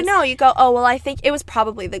problem And is. you would know. You go, oh, well, I think it was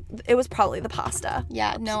probably the pasta.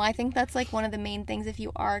 Yeah, no, I think that's like one of the main things if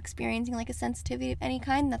you are experiencing like a sensitivity of any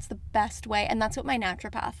kind, that's the best way. And that's what my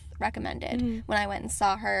naturopath recommended when I went and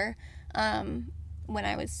saw her when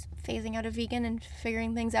I was phasing out of vegan and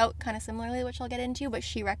figuring things out kind of similarly, which I'll get into. But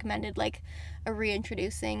she recommended like a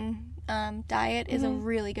reintroducing diet is a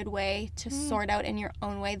really good way to sort out in your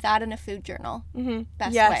own way. That and a food journal.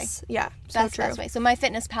 Best way. Yeah. So Best true. way. So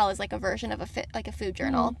MyFitnessPal is like a version of a food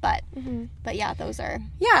journal, but yeah, those are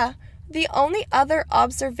Yeah. The only other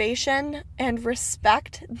observation and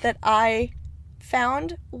respect that I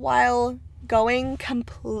found while going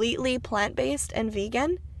completely plant-based and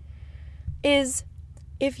vegan is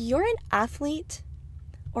if you're an athlete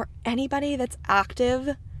or anybody that's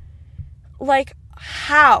active, like,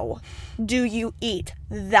 how do you eat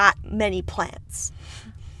that many plants?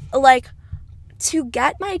 Like, to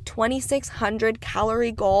get my 2,600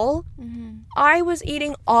 calorie goal, I was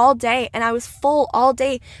eating all day and I was full all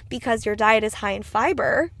day because your diet is high in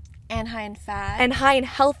fiber and high in fat and high in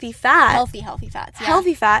healthy fat. healthy fats. Yeah.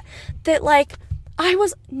 Healthy fat that, like, I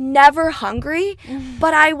was never hungry,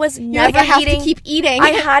 but I was never I have eating. to keep eating. I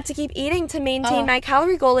had to keep eating to maintain my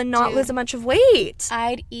calorie goal and not lose a bunch of weight.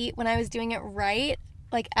 I'd eat when I was doing it right,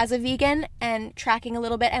 like as a vegan and tracking a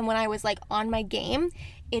little bit, and when I was like on my game,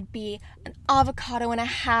 it'd be an avocado and a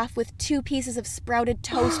half with 2 pieces of sprouted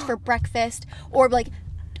toast for breakfast, or like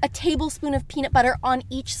a tablespoon of peanut butter on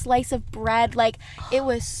each slice of bread. Like, it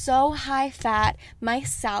was so high fat. My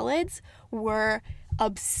salads were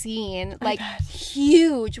obscene, like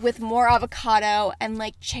huge, with more avocado and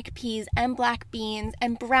like chickpeas and black beans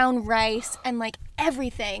and brown rice and like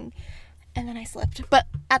everything. And then I slipped. But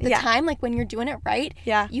at the time, like when you're doing it right,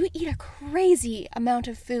 you eat a crazy amount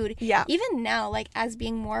of food. Yeah. Even now, like as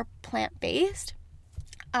being more plant-based,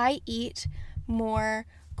 I eat more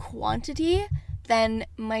quantity than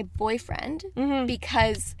my boyfriend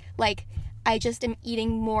because like I just am eating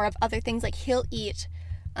more of other things. Like he'll eat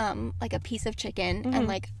like a piece of chicken and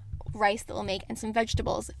like rice that we'll make and some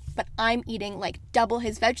vegetables, but I'm eating like double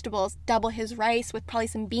his vegetables, double his rice with probably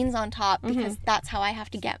some beans on top because that's how I have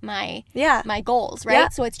to get my my goals,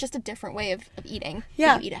 right? So it's just a different way of eating.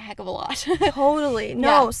 You eat a heck of a lot. Totally.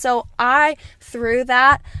 No, so through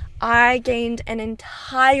that, I gained an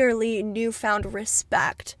entirely newfound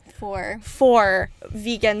respect for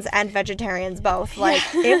vegans and vegetarians both. Like,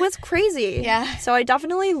 it was crazy. Yeah. So I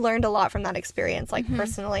definitely learned a lot from that experience, like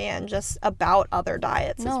personally and just about other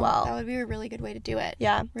diets as well. That would be a really good way to do it.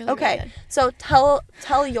 Yeah. Really, okay. really good. So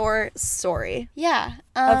tell your story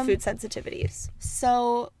of food sensitivities.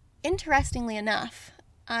 So interestingly enough,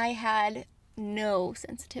 I had no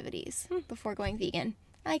sensitivities before going vegan.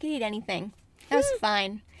 I could eat anything. That was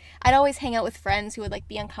fine. I'd always hang out with friends who would like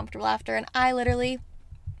be uncomfortable after, and I literally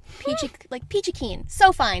peachy keen,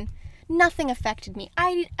 so fine. Nothing affected me.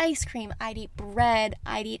 I'd eat ice cream, I'd eat bread,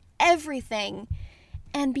 I'd eat everything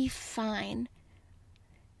and be fine.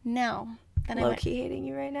 Now, then low-key hating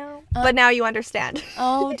you right now. But now you understand.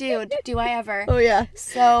 Oh, dude, do I ever? Oh, yeah.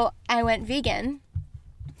 So I went vegan,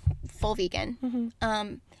 full vegan.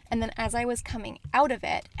 And then as I was coming out of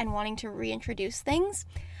it and wanting to reintroduce things,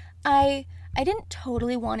 I didn't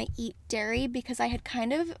totally want to eat dairy because I had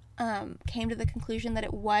kind of came to the conclusion that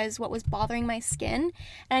it was what was bothering my skin.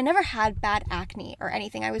 And I never had bad acne or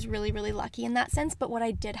anything. I was really, really lucky in that sense. But what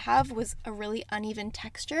I did have was a really uneven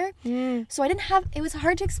texture. So I didn't have, it was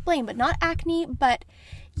hard to explain, but not acne. But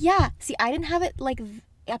yeah, see, I didn't have it like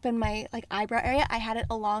up in my like eyebrow area. I had it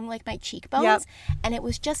along like my cheekbones, and it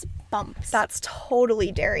was just bumps. That's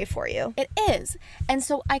totally dairy for you. It is. And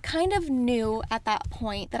so I kind of knew at that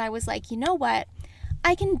point that I was like, you know what?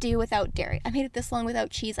 I can do without dairy. I made it this long without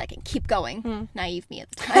cheese. I can keep going. Naive me at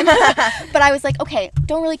the time. But I was like, okay,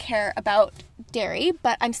 don't really care about dairy,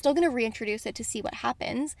 but I'm still going to reintroduce it to see what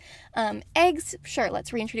happens. Eggs, sure,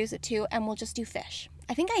 let's reintroduce it too, and we'll just do fish.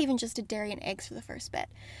 I think I even just did dairy and eggs for the first bit.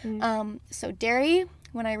 So dairy,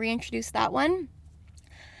 when I reintroduced that one,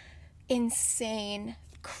 insane,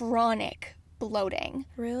 chronic bloating.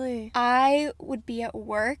 Really? I would be at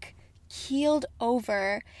work, keeled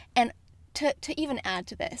over, and to even add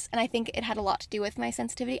to this, and I think it had a lot to do with my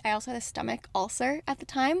sensitivity, I also had a stomach ulcer at the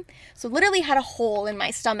time. So literally had a hole in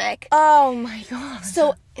my stomach. Oh my god.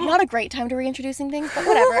 So not a great time to reintroducing things, but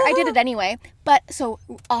whatever. I did it anyway. But so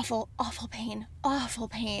awful pain.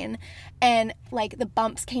 And like the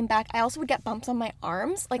bumps came back. I also would get bumps on my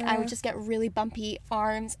arms. Like I would just get really bumpy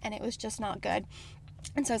arms, and it was just not good.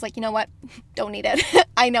 And so I was like, you know what? Don't need it.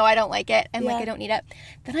 I know I don't like it, and like I don't need it.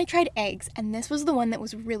 Then I tried eggs, and this was the one that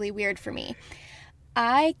was really weird for me.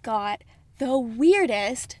 I got the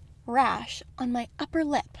weirdest rash on my upper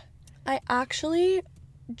lip. I actually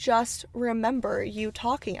just remember you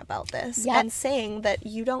talking about this and saying that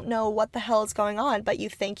you don't know what the hell is going on, but you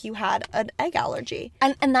think you had an egg allergy.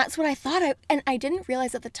 And that's what I thought. I didn't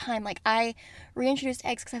realize at the time. Like, I reintroduced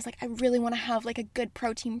eggs because I was like, I really want to have like a good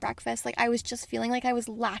protein breakfast. Like, I was just feeling like I was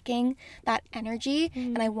lacking that energy,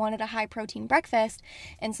 and I wanted a high protein breakfast.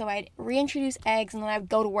 And so I'd reintroduce eggs, and then I would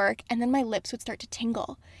go to work, and then my lips would start to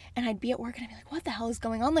tingle, and I'd be at work and I'd be like, what the hell is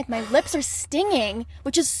going on? Like, my lips are stinging,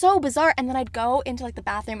 which is so bizarre. And then I'd go into like the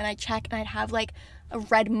bathroom and I'd check, and I'd have like a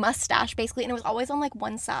red mustache basically, and it was always on like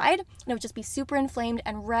one side, and it would just be super inflamed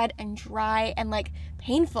and red and dry and like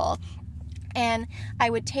painful. And I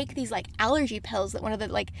would take these like allergy pills that one of the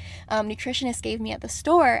like nutritionists gave me at the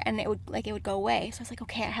store, and it would go away. So I was like,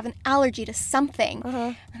 okay, I have an allergy to something.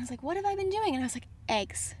 And I was like, what have I been doing? And I was like,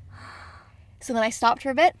 eggs. So then I stopped for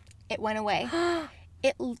a bit. It went away.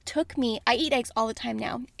 It took me, I eat eggs all the time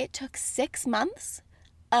now. It took 6 months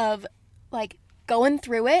of like going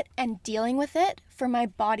through it and dealing with it for my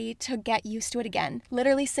body to get used to it again.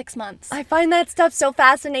 Literally 6 months. I find that stuff so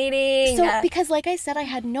fascinating. So, because like I said, I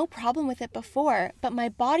had no problem with it before, but my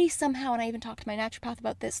body somehow, and I even talked to my naturopath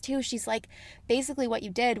about this too, she's like, basically what you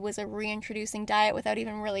did was a reintroducing diet without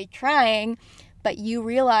even really trying, but you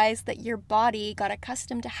realized that your body got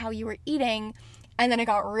accustomed to how you were eating, and then it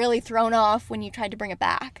got really thrown off when you tried to bring it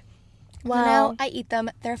back. Wow. So now I eat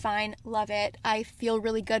them. They're fine. Love it. I feel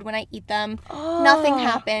really good when I eat them. Nothing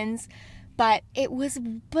happens. But it was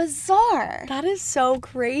bizarre. That is so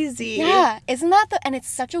crazy. Yeah. Isn't that and it's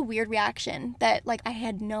such a weird reaction that like I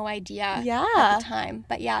had no idea at the time.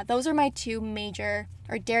 But yeah, those are my two major,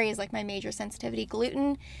 or dairy is like my major sensitivity.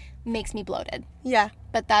 Gluten makes me bloated. Yeah.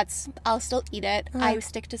 But I'll still eat it. I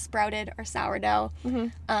stick to sprouted or sourdough.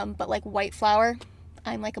 But like white flour,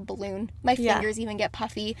 I'm like a balloon. My fingers even get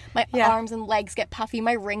puffy. My arms and legs get puffy.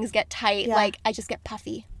 My rings get tight. Yeah. Like, I just get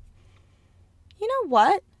puffy. You know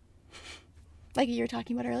what? Like you were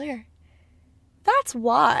talking about earlier. That's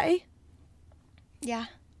why. Yeah.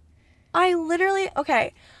 I literally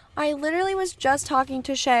was just talking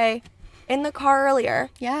to Shay in the car earlier.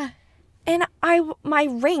 Yeah. And my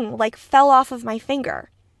ring like fell off of my finger.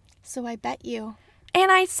 So I bet you.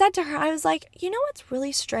 And I said to her, I was like, you know what's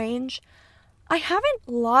really strange? I haven't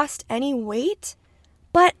lost any weight,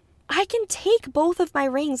 but I can take both of my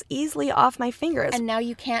rings easily off my fingers. And now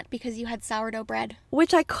you can't because you had sourdough bread.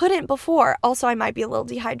 Which I couldn't before. Also, I might be a little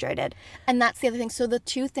dehydrated. And that's the other thing. So the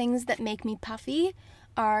two things that make me puffy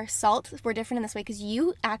are salt. We're different in this way because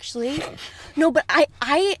you actually... No, but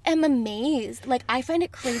I am amazed. Like, I find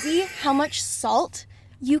it crazy how much salt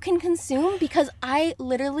you can consume because I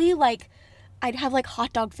literally, like... I'd have like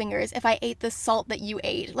hot dog fingers if I ate the salt that you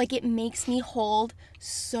ate. Like it makes me hold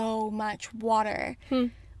so much water.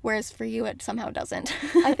 Whereas for you, it somehow doesn't.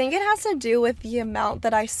 I think it has to do with the amount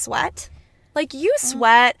that I sweat. Like you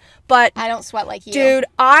sweat, but I don't sweat like you. Dude,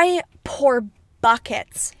 I pour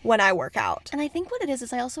buckets when I work out. And I think what it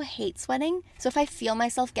is I also hate sweating. So if I feel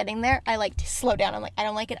myself getting there, I like to slow down. I'm like, I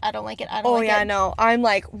don't like it. I don't like it. I don't like it. Oh yeah, no. I'm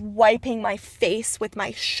like wiping my face with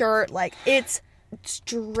my shirt. Like it's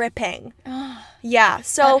dripping. Yeah,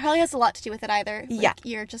 so that probably has a lot to do with it either. Like, yeah,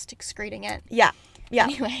 you're just excreting it. Yeah.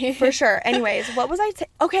 Anyway, for sure. Anyways, what was I saying?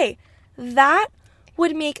 Okay, that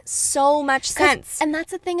would make so much sense. And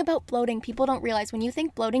that's the thing about bloating. People don't realize when you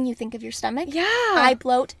think bloating, you think of your stomach. Yeah, I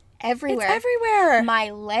bloat everywhere. It's everywhere. My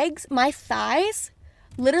legs, my thighs.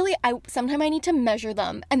 Literally, sometimes I need to measure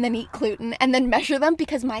them and then eat gluten and then measure them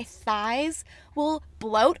because my thighs will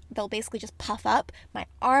bloat. They'll basically just puff up. My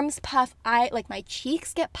arms puff. My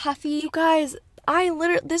cheeks get puffy. You guys,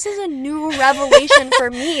 this is a new revelation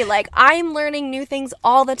for me. Like, I'm learning new things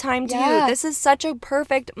all the time, too. Yeah. This is such a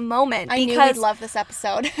perfect moment. I knew you'd love this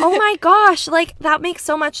episode. Oh my gosh, like, that makes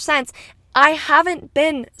so much sense. I haven't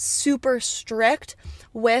been super strict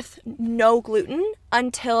with no gluten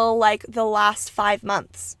until like the last 5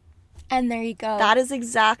 months. And there you go. That is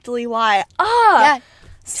exactly why. Yeah.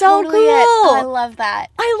 So totally cool. I love that.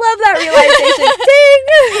 I love that realization.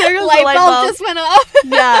 Ding! There goes the light bulb just went off.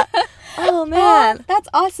 Yeah. Oh man. That's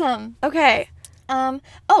awesome. Okay. The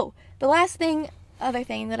last other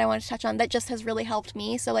thing that I want to touch on that just has really helped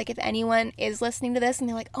me. So like if anyone is listening to this and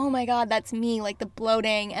they're like, oh my God, that's me, like the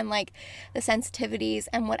bloating and like the sensitivities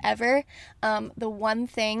and whatever. The one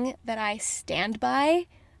thing that I stand by,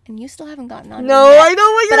 and you still haven't gotten on. No, I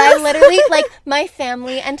know what you're But I literally, like, my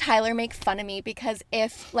family and Tyler make fun of me because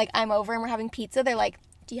if like I'm over and we're having pizza, they're like,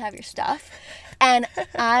 do you have your stuff? And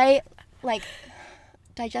I like...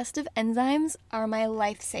 Digestive enzymes are my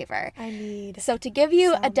lifesaver. So to give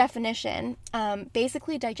you a definition,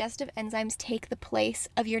 basically digestive enzymes take the place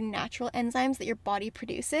of your natural enzymes that your body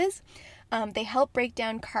produces. They help break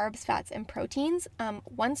down carbs, fats, and proteins.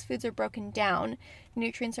 Once foods are broken down,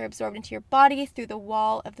 nutrients are absorbed into your body through the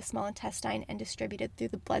wall of the small intestine and distributed through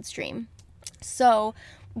the bloodstream. So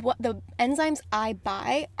what the enzymes I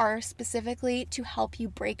buy are specifically to help you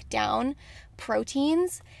break down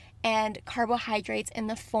proteins and carbohydrates in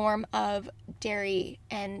the form of dairy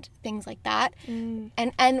and things like that,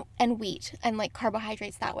 and wheat and like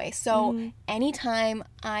carbohydrates that way. So anytime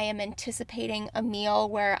I am anticipating a meal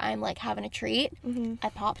where I'm like having a treat, I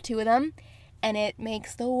pop 2 of them, and it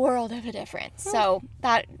makes the world of a difference. So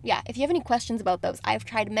that, yeah, if you have any questions about those, I've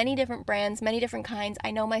tried many different brands, many different kinds.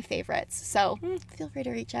 I know my favorites, so feel free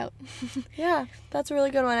to reach out. Yeah, that's a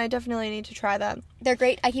really good one. I definitely need to try that. They're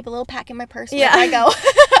great. I keep a little pack in my purse wherever I go.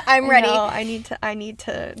 I'm ready. No, I need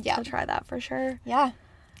to try that for sure. Yeah.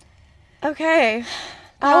 Okay.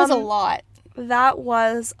 That was a lot. That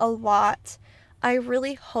was a lot. I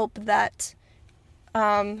really hope that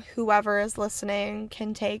whoever is listening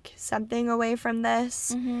can take something away from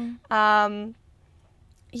this.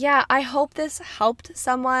 Yeah, I hope this helped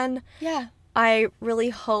someone. Yeah. I really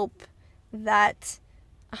hope that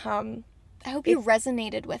I hope you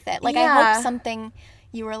resonated with it. Like, Yeah. I hope something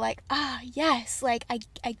you were like, yes, like, I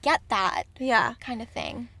get that. Yeah. Kind of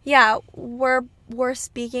thing. Yeah, we're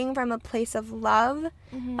speaking from a place of love,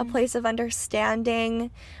 a place of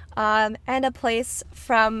understanding, and a place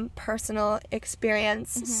from personal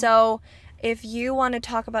experience. So if you want to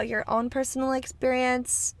talk about your own personal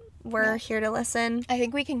experience, we're here to listen. I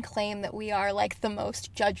think we can claim that we are, like, the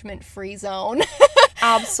most judgment-free zone.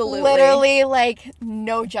 Absolutely. Literally, like,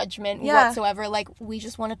 no judgment Yeah. whatsoever. Like, we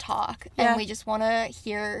just want to talk. Yeah. And we just want to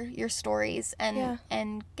hear your stories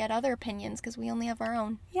and get other opinions because we only have our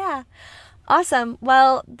own. Yeah. Awesome.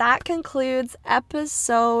 Well, that concludes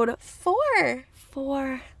episode 4.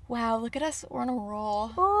 4. Wow, look at us. We're on a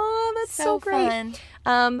roll. Oh, that's so great.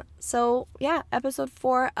 Fun. So yeah, episode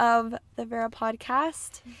 4 of the Vera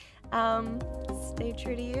podcast. Stay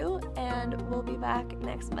true to you, and we'll be back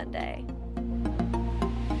next Monday.